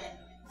go.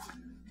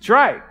 That's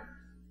right.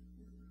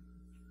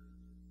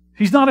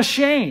 He's not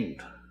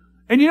ashamed.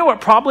 And you know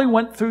what probably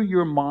went through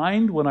your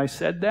mind when I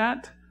said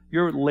that?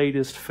 Your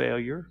latest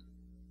failure.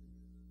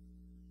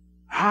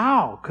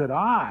 How could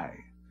I,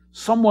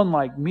 someone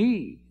like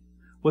me,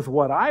 with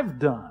what I've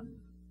done?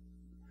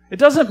 It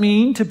doesn't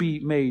mean to be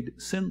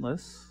made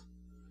sinless.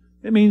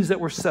 It means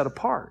that we're set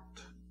apart.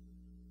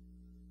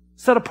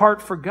 Set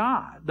apart for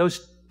God. Those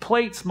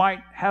plates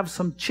might have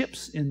some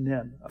chips in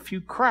them, a few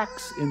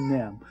cracks in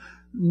them.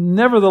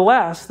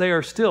 Nevertheless, they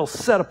are still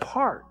set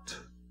apart.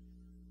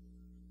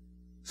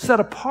 set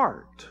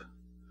apart.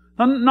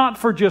 Not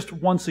for just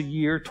once a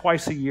year,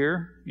 twice a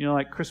year,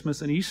 like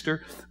Christmas and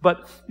Easter,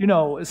 but,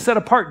 set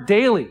apart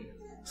daily,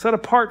 set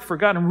apart for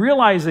God, and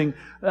realizing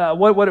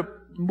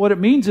what it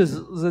means is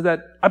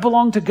that I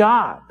belong to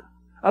God.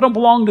 I don't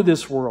belong to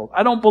this world.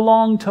 I don't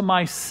belong to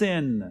my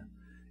sin,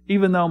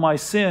 even though my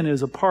sin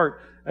is a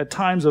part at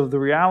times of the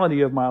reality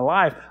of my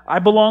life. I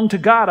belong to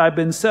God. I've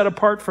been set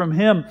apart from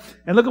Him.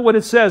 And look at what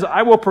it says.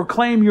 I will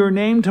proclaim your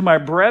name to my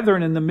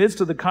brethren in the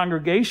midst of the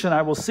congregation.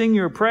 I will sing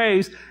your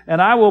praise,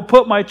 and I will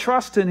put my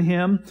trust in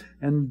Him.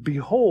 And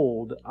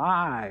behold,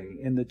 I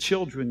and the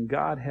children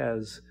God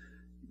has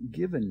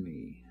given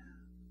me.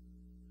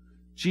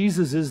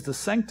 Jesus is the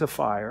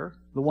sanctifier,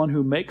 the one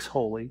who makes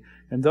holy,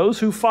 and those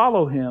who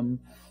follow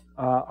Him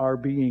are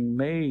being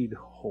made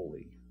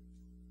holy.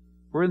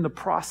 We're in the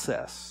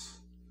process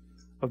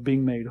of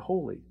being made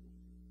holy.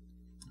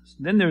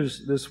 Then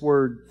there's this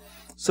word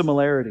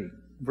similarity,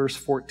 verse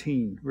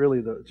 14,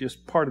 really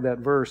just part of that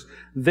verse.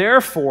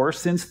 Therefore,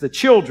 since the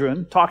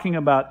children, talking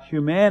about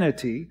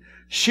humanity,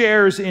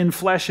 shares in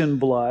flesh and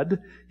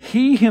blood,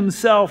 He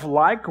Himself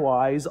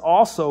likewise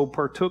also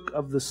partook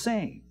of the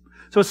same.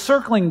 So it's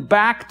circling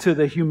back to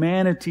the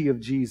humanity of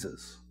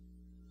Jesus.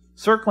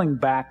 Circling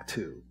back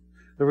to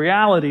the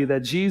reality that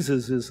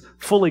Jesus is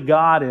fully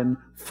God and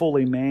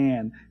fully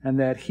man,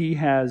 and that He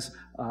has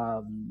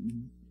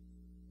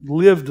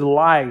lived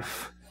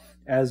life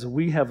as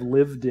we have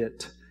lived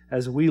it,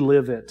 as we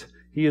live it.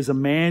 He is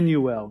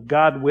Emmanuel,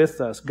 God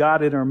with us,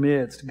 God in our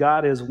midst.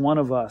 God is one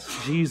of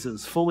us,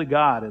 Jesus, fully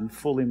God and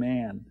fully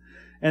man.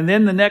 And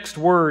then the next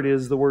word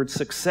is the word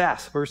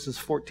success, verses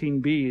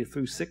 14b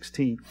through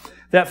 16.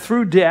 That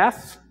through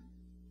death,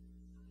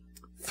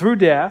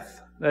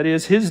 that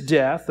is His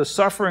death, the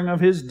suffering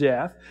of His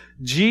death,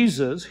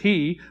 Jesus,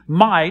 He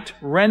might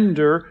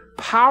render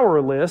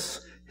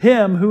powerless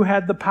Him who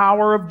had the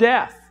power of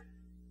death.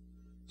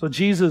 So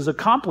Jesus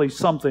accomplished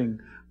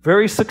something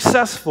very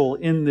successful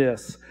in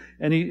this,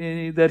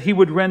 and that He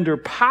would render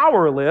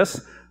powerless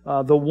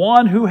the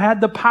one who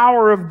had the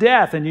power of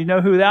death. And you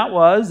know who that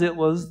was? It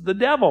was the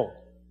devil.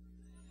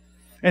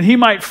 And He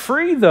might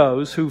free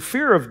those who,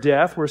 fear of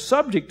death, were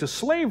subject to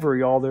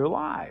slavery all their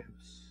lives.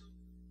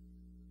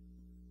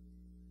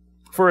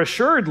 For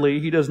assuredly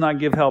He does not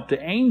give help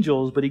to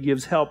angels, but He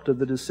gives help to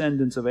the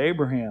descendants of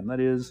Abraham, that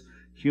is,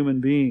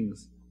 human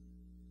beings.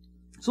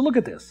 So look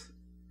at this.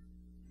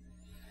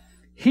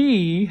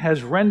 He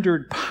has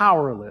rendered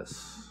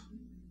powerless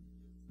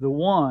the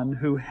one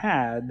who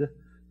had,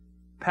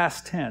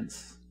 past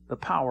tense, the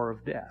power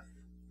of death.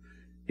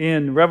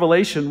 In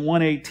Revelation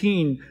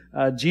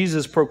 1:18,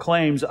 Jesus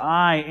proclaims,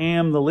 I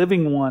am the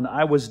living one.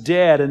 I was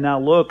dead, and now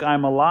look,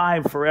 I'm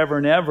alive forever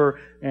and ever,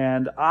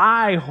 and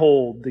I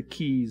hold the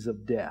keys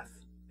of death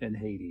and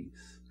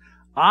Hades.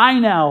 I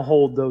now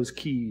hold those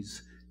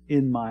keys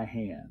in my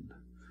hand.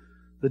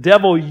 The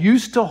devil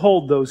used to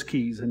hold those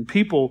keys, and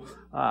people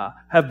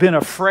have been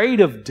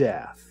afraid of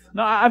death.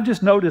 Now, I've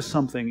just noticed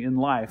something in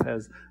life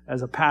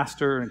as a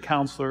pastor and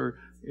counselor.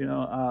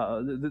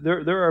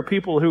 There are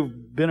people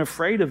who've been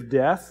afraid of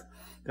death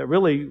that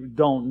really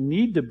don't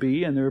need to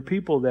be, and there are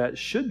people that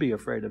should be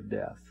afraid of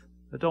death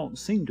that don't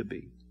seem to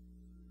be.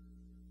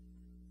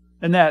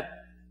 And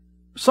that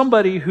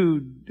somebody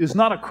who is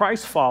not a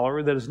Christ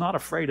follower, that is not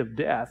afraid of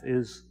death,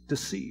 is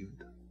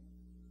deceived.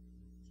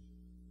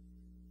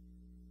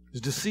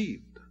 Is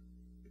deceived.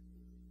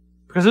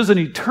 Because there's an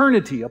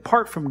eternity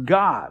apart from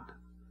God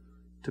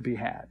to be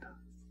had.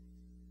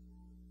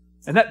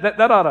 And that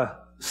ought to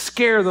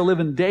scare the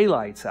living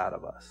daylights out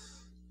of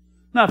us.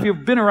 Now, if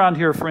you've been around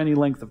here for any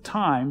length of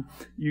time,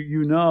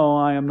 you know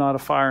I am not a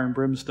fire and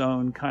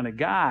brimstone kind of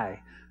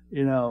guy,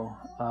 and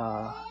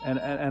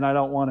I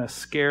don't want to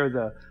scare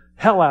the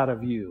hell out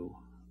of you,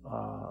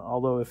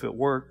 although if it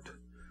worked.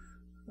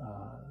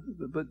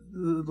 But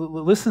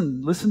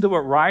listen to what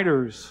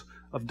writers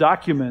of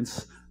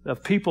documents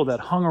of people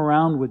that hung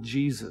around with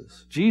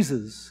Jesus.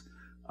 Jesus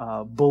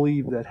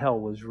believed that hell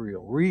was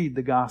real. Read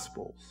the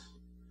Gospels.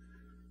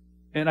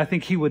 And I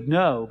think he would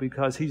know,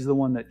 because he's the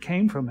one that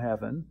came from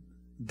heaven,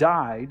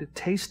 died,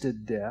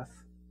 tasted death,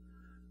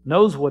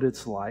 knows what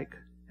it's like,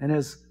 and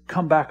has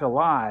come back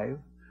alive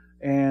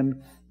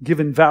and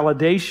given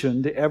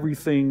validation to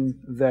everything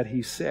that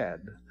he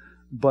said.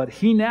 But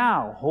he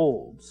now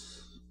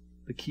holds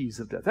the keys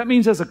of death. That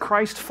means as a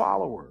Christ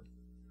follower,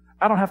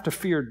 I don't have to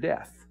fear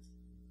death.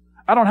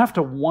 I don't have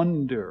to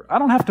wonder. I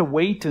don't have to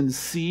wait and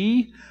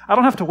see. I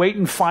don't have to wait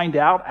and find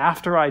out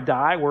after I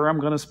die where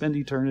I'm going to spend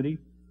eternity.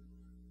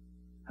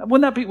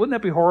 Wouldn't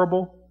that be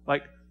horrible?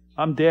 Like,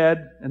 I'm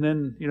dead, and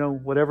then,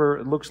 whatever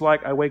it looks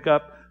like, I wake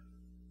up,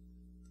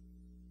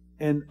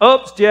 and,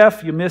 oops,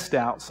 Jeff, you missed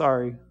out.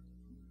 Sorry.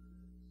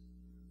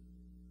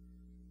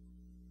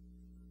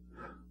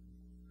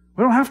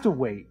 We don't have to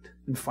wait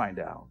and find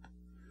out.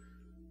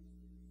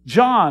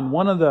 John,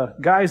 one of the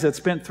guys that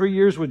spent 3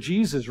 years with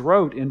Jesus,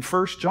 wrote in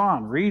 1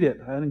 John, read it.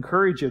 I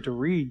encourage you to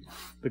read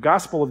the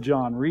Gospel of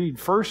John. Read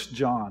 1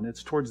 John.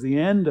 It's towards the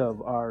end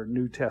of our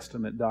New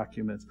Testament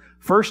documents.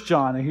 1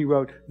 John, and he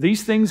wrote,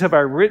 "These things have I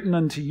written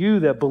unto you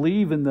that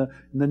believe in the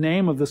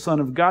name of the Son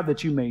of God,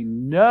 that you may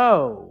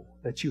know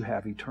that you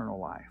have eternal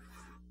life."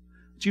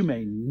 That you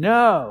may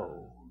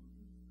know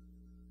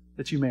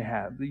that you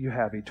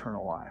have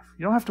eternal life.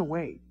 You don't have to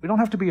wait. We don't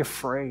have to be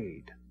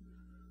afraid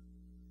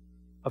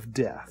of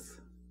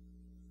death.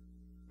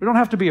 We don't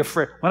have to be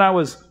afraid. When I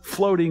was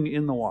floating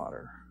in the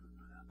water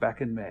back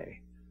in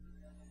May,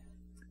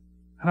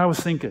 and I was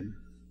thinking,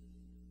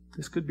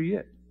 this could be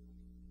it.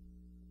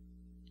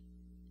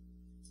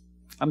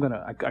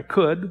 I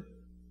could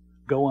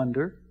go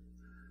under,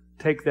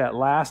 take that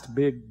last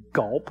big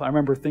gulp. I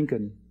remember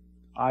thinking,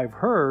 I've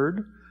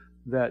heard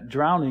that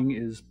drowning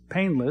is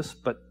painless,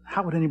 but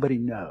how would anybody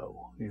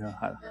know?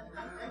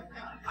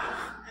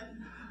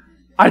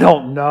 I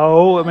don't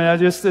know. I mean,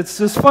 it's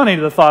just funny,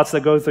 the thoughts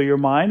that go through your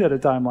mind at a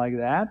time like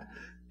that.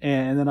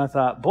 And then I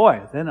thought,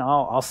 boy, then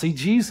I'll see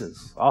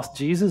Jesus.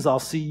 I'll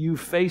see you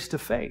face to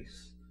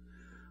face.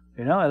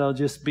 It'll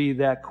just be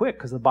that quick,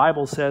 because the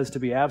Bible says to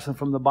be absent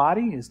from the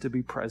body is to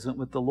be present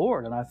with the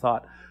Lord. And I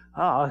thought,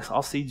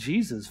 I'll see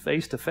Jesus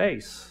face to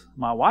face.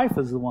 My wife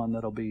is the one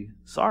that'll be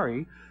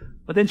sorry,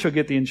 but then she'll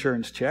get the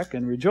insurance check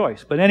and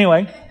rejoice. But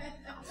anyway,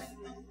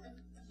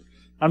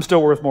 I'm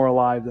still worth more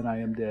alive than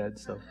I am dead,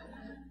 so.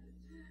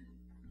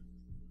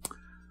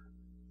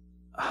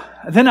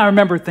 Then I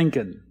remember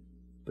thinking,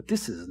 but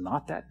this is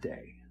not that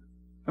day.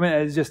 I mean,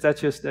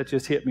 that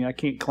just hit me. I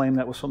can't claim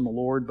that was from the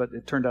Lord, but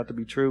it turned out to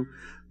be true.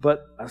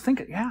 But I was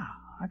thinking, yeah,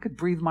 I could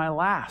breathe my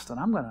last, and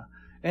I'm gonna.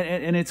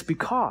 And it's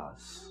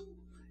because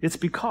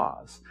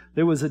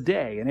there was a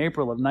day in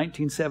April of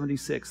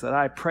 1976 that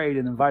I prayed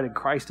and invited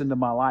Christ into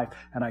my life,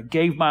 and I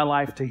gave my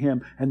life to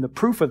Him, and the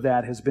proof of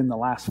that has been the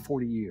last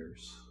 40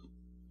 years.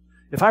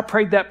 If I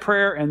prayed that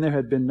prayer and there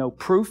had been no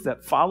proof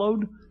that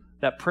followed,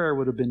 that prayer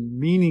would have been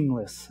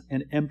meaningless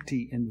and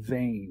empty and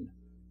vain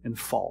and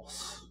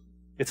false.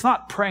 It's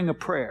not praying a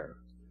prayer.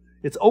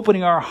 It's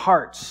opening our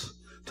hearts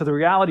to the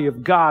reality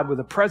of God, where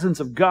the presence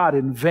of God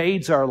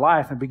invades our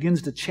life and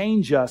begins to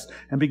change us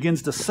and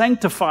begins to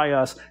sanctify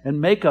us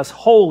and make us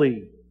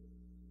holy.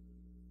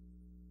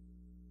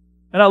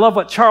 And I love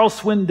what Charles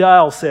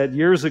Swindoll said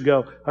years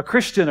ago. A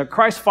Christian, a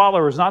Christ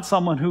follower, is not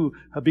someone who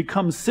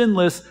becomes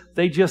sinless.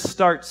 They just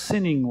start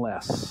sinning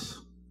less.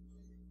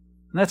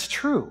 And that's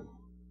true.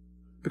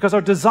 Because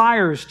our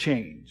desires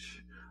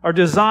change. Our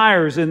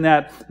desires in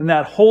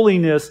that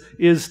holiness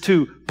is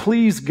to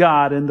please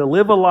God and to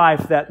live a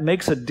life that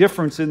makes a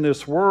difference in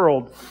this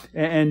world.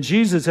 And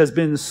Jesus has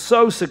been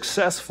so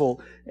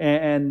successful,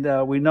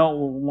 and we no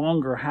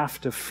longer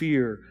have to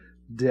fear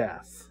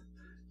death.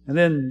 And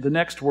then the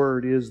next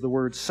word is the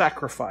word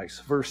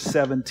sacrifice, verse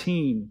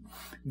 17.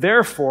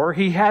 Therefore,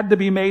 He had to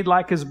be made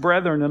like His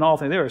brethren in all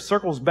things. There, it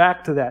circles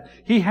back to that.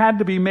 He had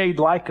to be made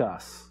like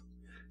us.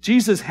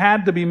 Jesus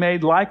had to be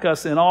made like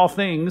us in all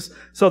things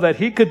so that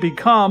He could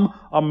become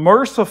a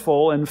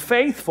merciful and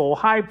faithful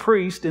high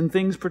priest in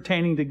things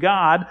pertaining to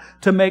God,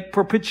 to make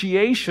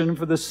propitiation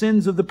for the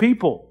sins of the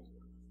people.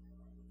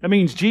 That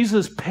means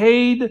Jesus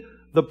paid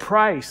the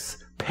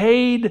price,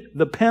 paid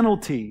the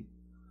penalty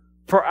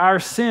for our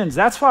sins.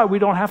 That's why we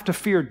don't have to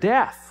fear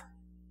death,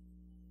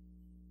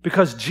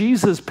 because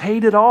Jesus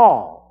paid it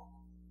all.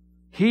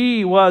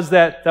 He was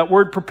that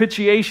word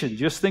propitiation.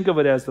 Just think of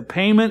it as the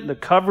payment, the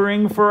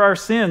covering for our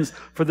sins,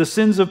 for the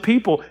sins of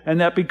people. And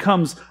that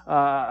becomes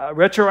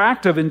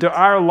retroactive into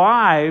our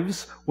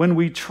lives when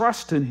we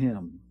trust in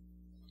Him.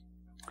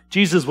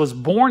 Jesus was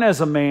born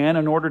as a man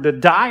in order to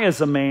die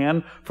as a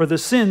man for the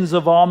sins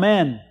of all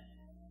men.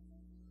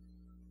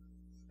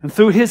 And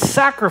through His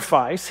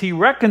sacrifice, He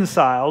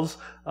reconciles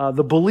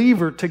the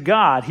believer to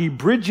God. He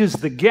bridges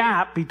the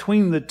gap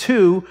between the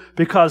two,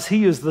 because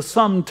He is the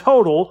sum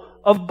total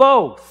of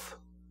both.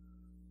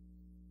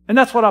 And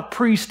that's what a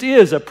priest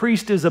is. A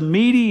priest is a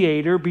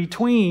mediator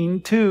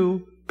between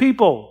two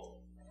people.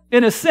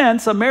 In a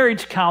sense, a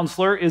marriage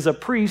counselor is a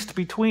priest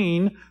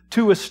between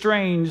two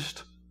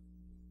estranged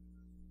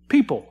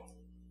people.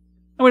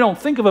 And we don't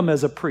think of him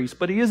as a priest,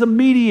 but he is a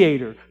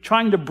mediator,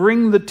 trying to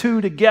bring the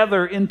two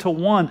together into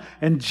one.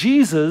 And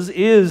Jesus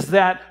is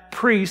that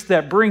priest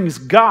that brings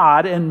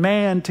God and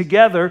man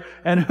together.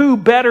 And who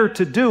better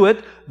to do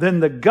it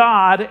than the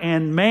God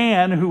and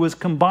man who was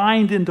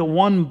combined into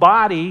one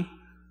body,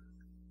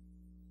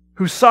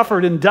 who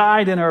suffered and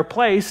died in our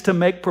place to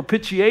make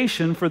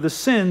propitiation for the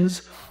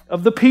sins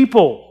of the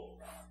people.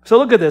 So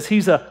look at this.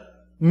 He's a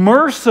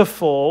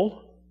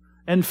merciful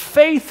and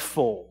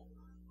faithful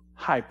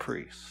high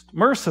priest.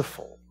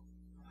 Merciful.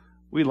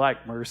 We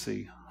like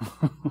mercy.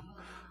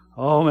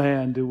 Oh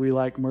man, do we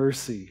like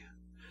mercy.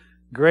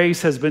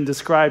 Grace has been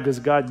described as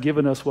God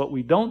giving us what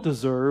we don't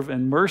deserve,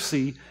 and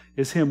mercy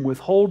is Him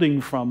withholding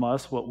from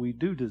us what we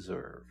do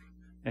deserve.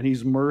 And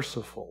He's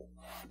merciful.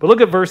 But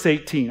look at verse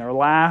 18, our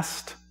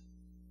last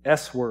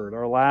S word,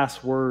 our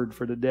last word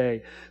for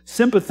today.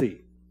 Sympathy.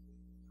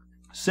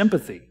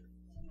 Sympathy.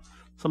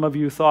 Some of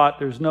you thought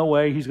there's no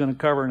way he's going to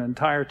cover an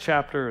entire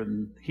chapter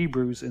in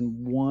Hebrews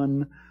in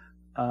one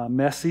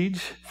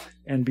message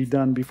and be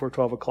done before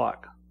 12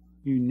 o'clock.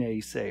 You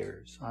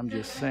naysayers. I'm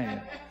just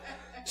saying.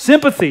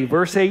 Sympathy,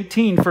 verse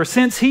 18. For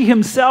since he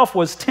himself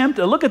was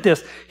tempted, look at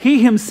this.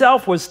 He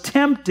himself was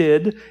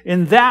tempted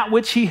in that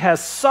which he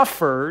has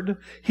suffered.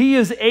 He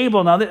is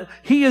able, now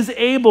he is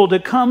able to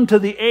come to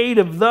the aid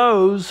of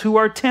those who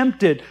are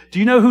tempted. Do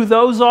you know who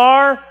those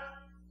are?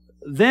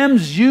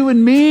 Them's you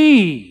and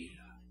me.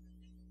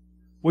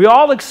 We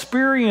all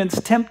experience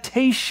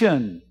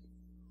temptation.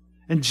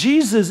 And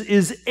Jesus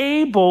is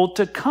able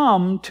to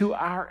come to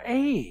our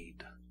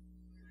aid.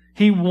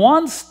 He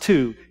wants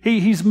to.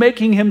 He's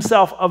making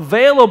himself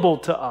available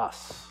to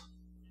us.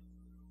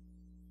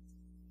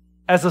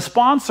 As a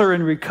sponsor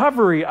in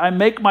recovery, I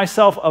make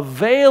myself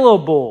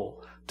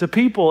available to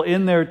people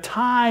in their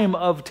time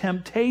of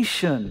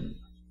temptation.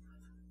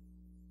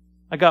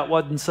 I got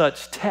one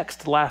such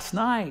text last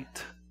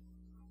night.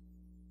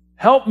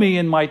 Help me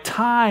in my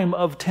time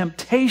of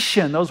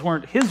temptation. Those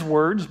weren't his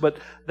words, but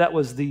that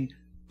was the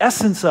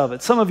essence of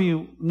it. Some of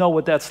you know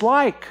what that's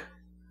like.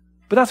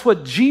 But that's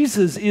what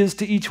Jesus is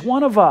to each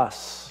one of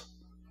us.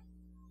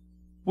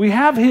 We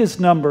have his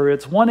number.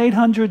 It's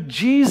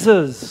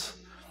 1-800-JESUS.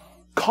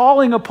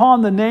 Calling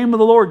upon the name of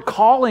the Lord,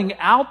 calling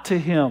out to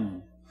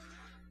him.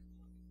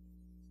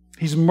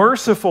 He's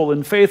merciful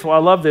and faithful. I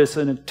love this.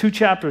 And 2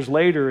 chapters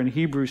later in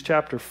Hebrews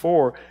chapter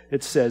 4,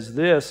 it says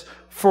this,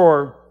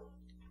 for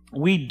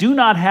we do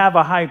not have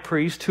a high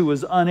priest who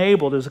is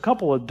unable. There's a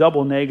couple of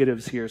double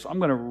negatives here, so I'm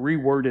going to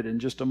reword it in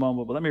just a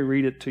moment, but let me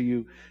read it to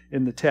you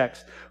in the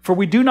text. For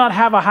we do not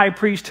have a high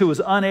priest who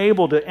is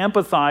unable to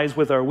empathize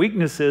with our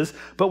weaknesses,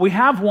 but we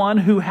have one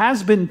who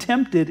has been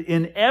tempted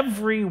in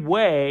every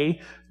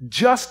way,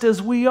 just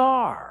as we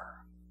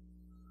are.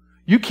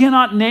 You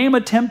cannot name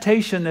a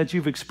temptation that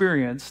you've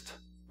experienced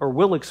or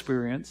will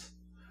experience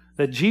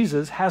that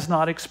Jesus has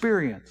not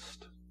experienced.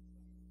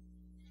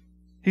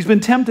 He's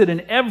been tempted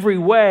in every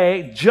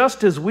way,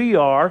 just as we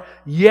are,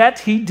 yet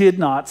he did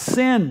not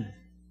sin.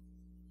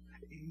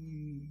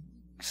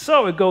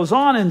 So it goes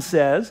on and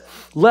says,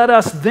 let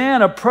us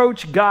then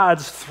approach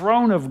God's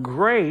throne of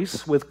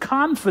grace with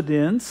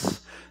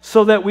confidence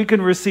so that we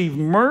can receive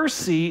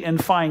mercy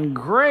and find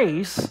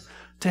grace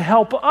to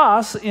help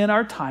us in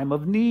our time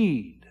of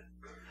need.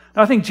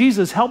 Now, I think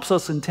Jesus helps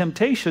us in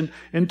temptation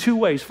in 2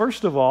 ways.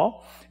 First of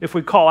all, if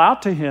we call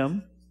out to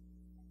him,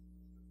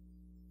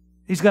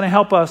 he's going to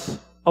help us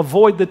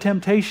avoid the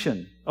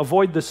temptation,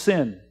 avoid the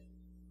sin.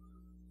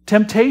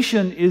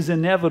 Temptation is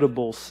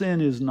inevitable, sin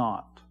is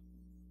not.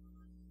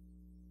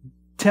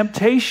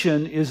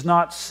 Temptation is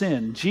not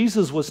sin.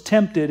 Jesus was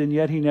tempted and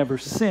yet he never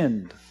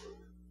sinned.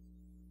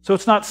 So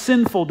it's not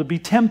sinful to be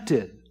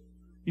tempted.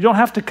 You don't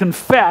have to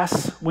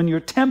confess when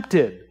you're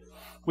tempted.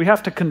 We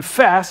have to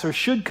confess or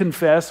should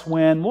confess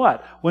when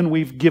what? When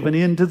we've given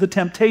in to the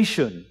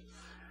temptation.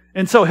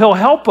 And so he'll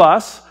help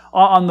us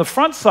on the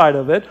front side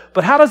of it,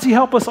 but how does he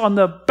help us on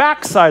the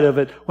back side of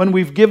it? When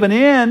we've given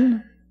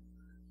in,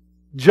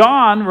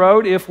 John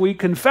wrote, if we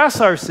confess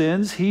our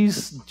sins,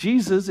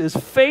 Jesus is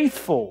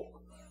faithful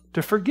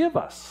to forgive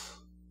us.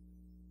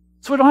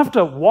 So we don't have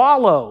to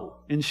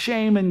wallow in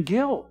shame and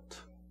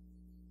guilt.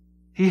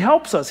 He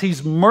helps us.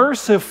 He's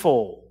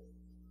merciful.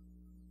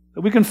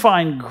 That we can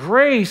find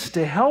grace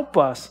to help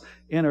us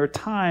in our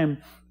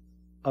time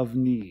of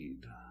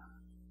need.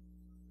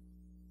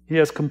 He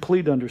has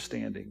complete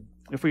understanding.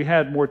 If we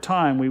had more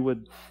time, we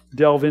would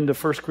delve into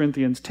 1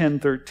 Corinthians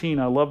 10:13.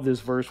 I love this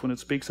verse when it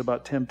speaks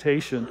about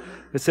temptation.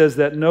 It says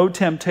that no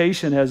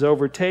temptation has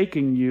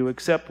overtaken you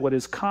except what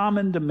is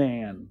common to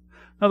man.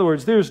 In other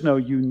words, there's no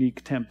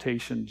unique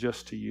temptation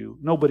just to you.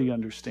 Nobody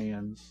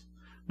understands.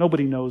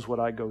 Nobody knows what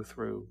I go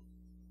through.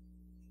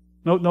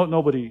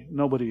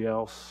 Nobody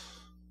else.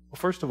 Well,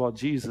 first of all,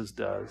 Jesus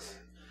does.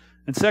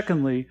 And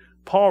secondly,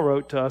 Paul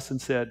wrote to us and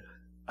said,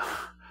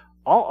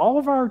 all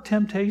of our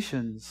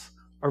temptations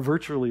are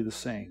virtually the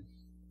same.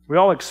 We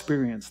all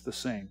experience the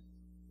same.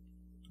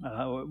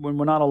 When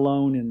we're not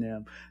alone in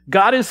them.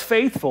 God is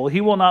faithful. He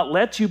will not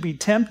let you be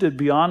tempted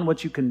beyond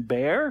what you can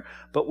bear,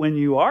 but when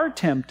you are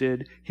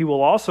tempted, he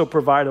will also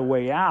provide a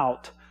way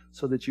out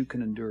so that you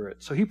can endure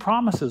it. So he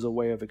promises a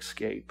way of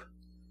escape.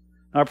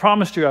 Now, I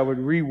promised you I would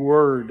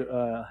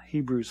reword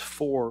Hebrews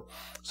 4,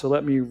 so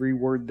let me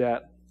reword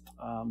that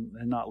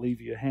and not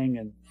leave you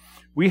hanging.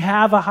 We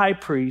have a high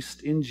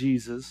priest in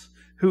Jesus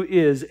who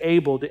is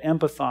able to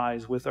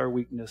empathize with our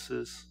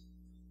weaknesses.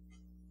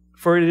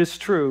 For it is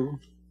true,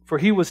 for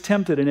he was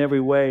tempted in every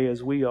way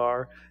as we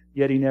are,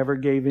 yet he never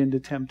gave in to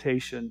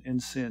temptation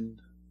and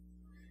sinned.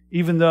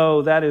 Even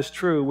though that is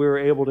true, we are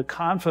able to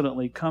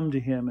confidently come to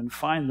him and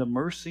find the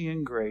mercy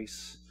and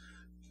grace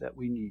that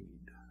we need.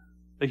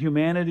 The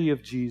humanity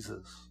of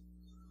Jesus,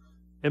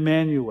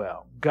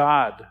 Emmanuel,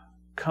 God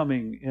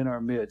coming in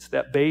our midst,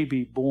 that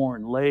baby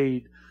born,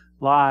 lay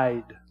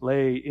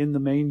in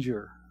the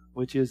manger.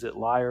 Which is it,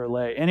 lie or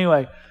lay?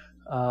 Anyway,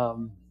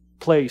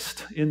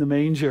 placed in the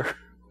manger.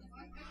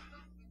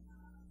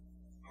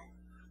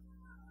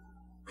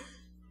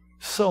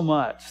 so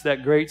much,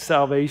 that great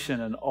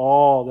salvation and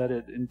all that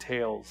it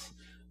entails,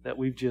 that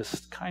we've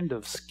just kind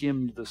of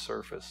skimmed the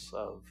surface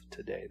of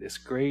today. This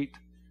great,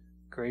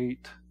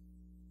 great,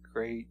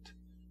 great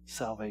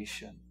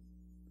salvation.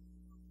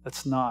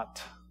 Let's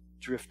not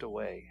drift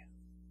away.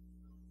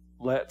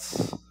 Let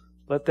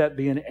that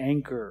be an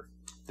anchor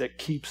that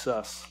keeps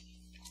us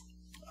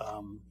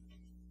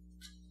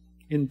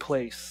in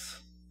place,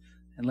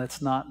 and let's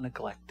not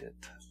neglect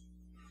it.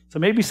 So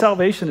maybe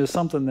salvation is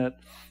something that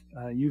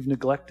you've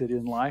neglected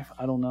in life.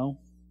 I don't know.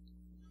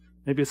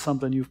 Maybe it's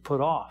something you've put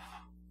off.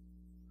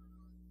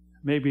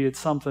 Maybe it's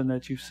something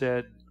that you've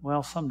said,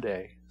 well,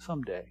 someday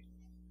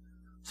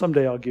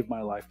I'll give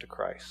my life to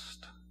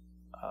Christ.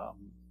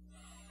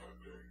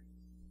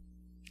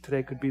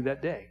 Today could be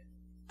that day.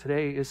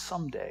 Today is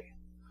someday.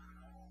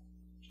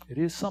 It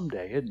is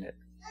someday, isn't it?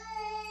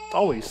 It's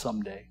always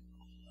someday.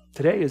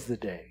 Today is the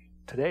day.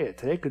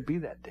 Today could be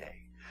that day.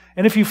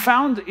 And if you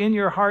found in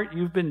your heart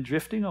you've been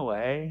drifting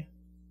away,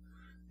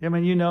 I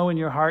mean, you know in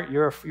your heart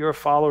you're a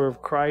follower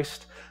of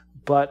Christ,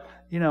 but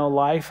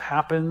life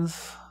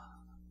happens.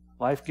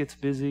 Life gets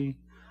busy.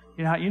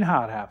 You know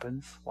how it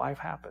happens. Life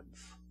happens.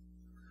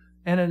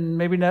 And then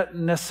maybe not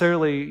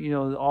necessarily,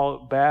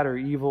 all bad or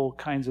evil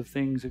kinds of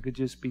things. It could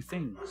just be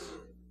things.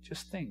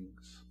 Just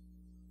things.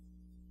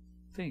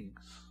 Things.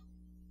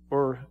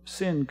 Or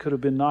sin could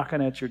have been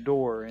knocking at your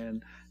door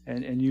and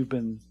you've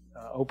been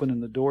opening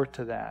the door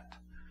to that.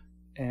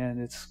 And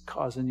it's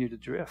causing you to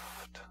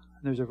drift.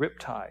 And there's a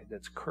riptide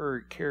that's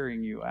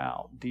carrying you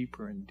out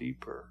deeper and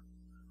deeper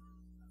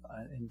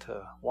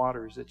into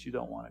waters that you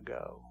don't want to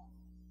go.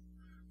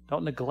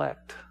 Don't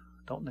neglect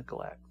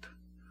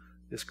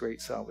this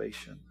great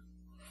salvation.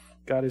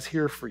 God is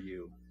here for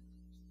you.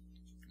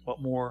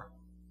 What more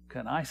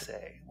can I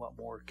say? What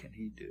more can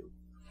He do?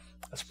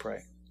 Let's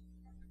pray.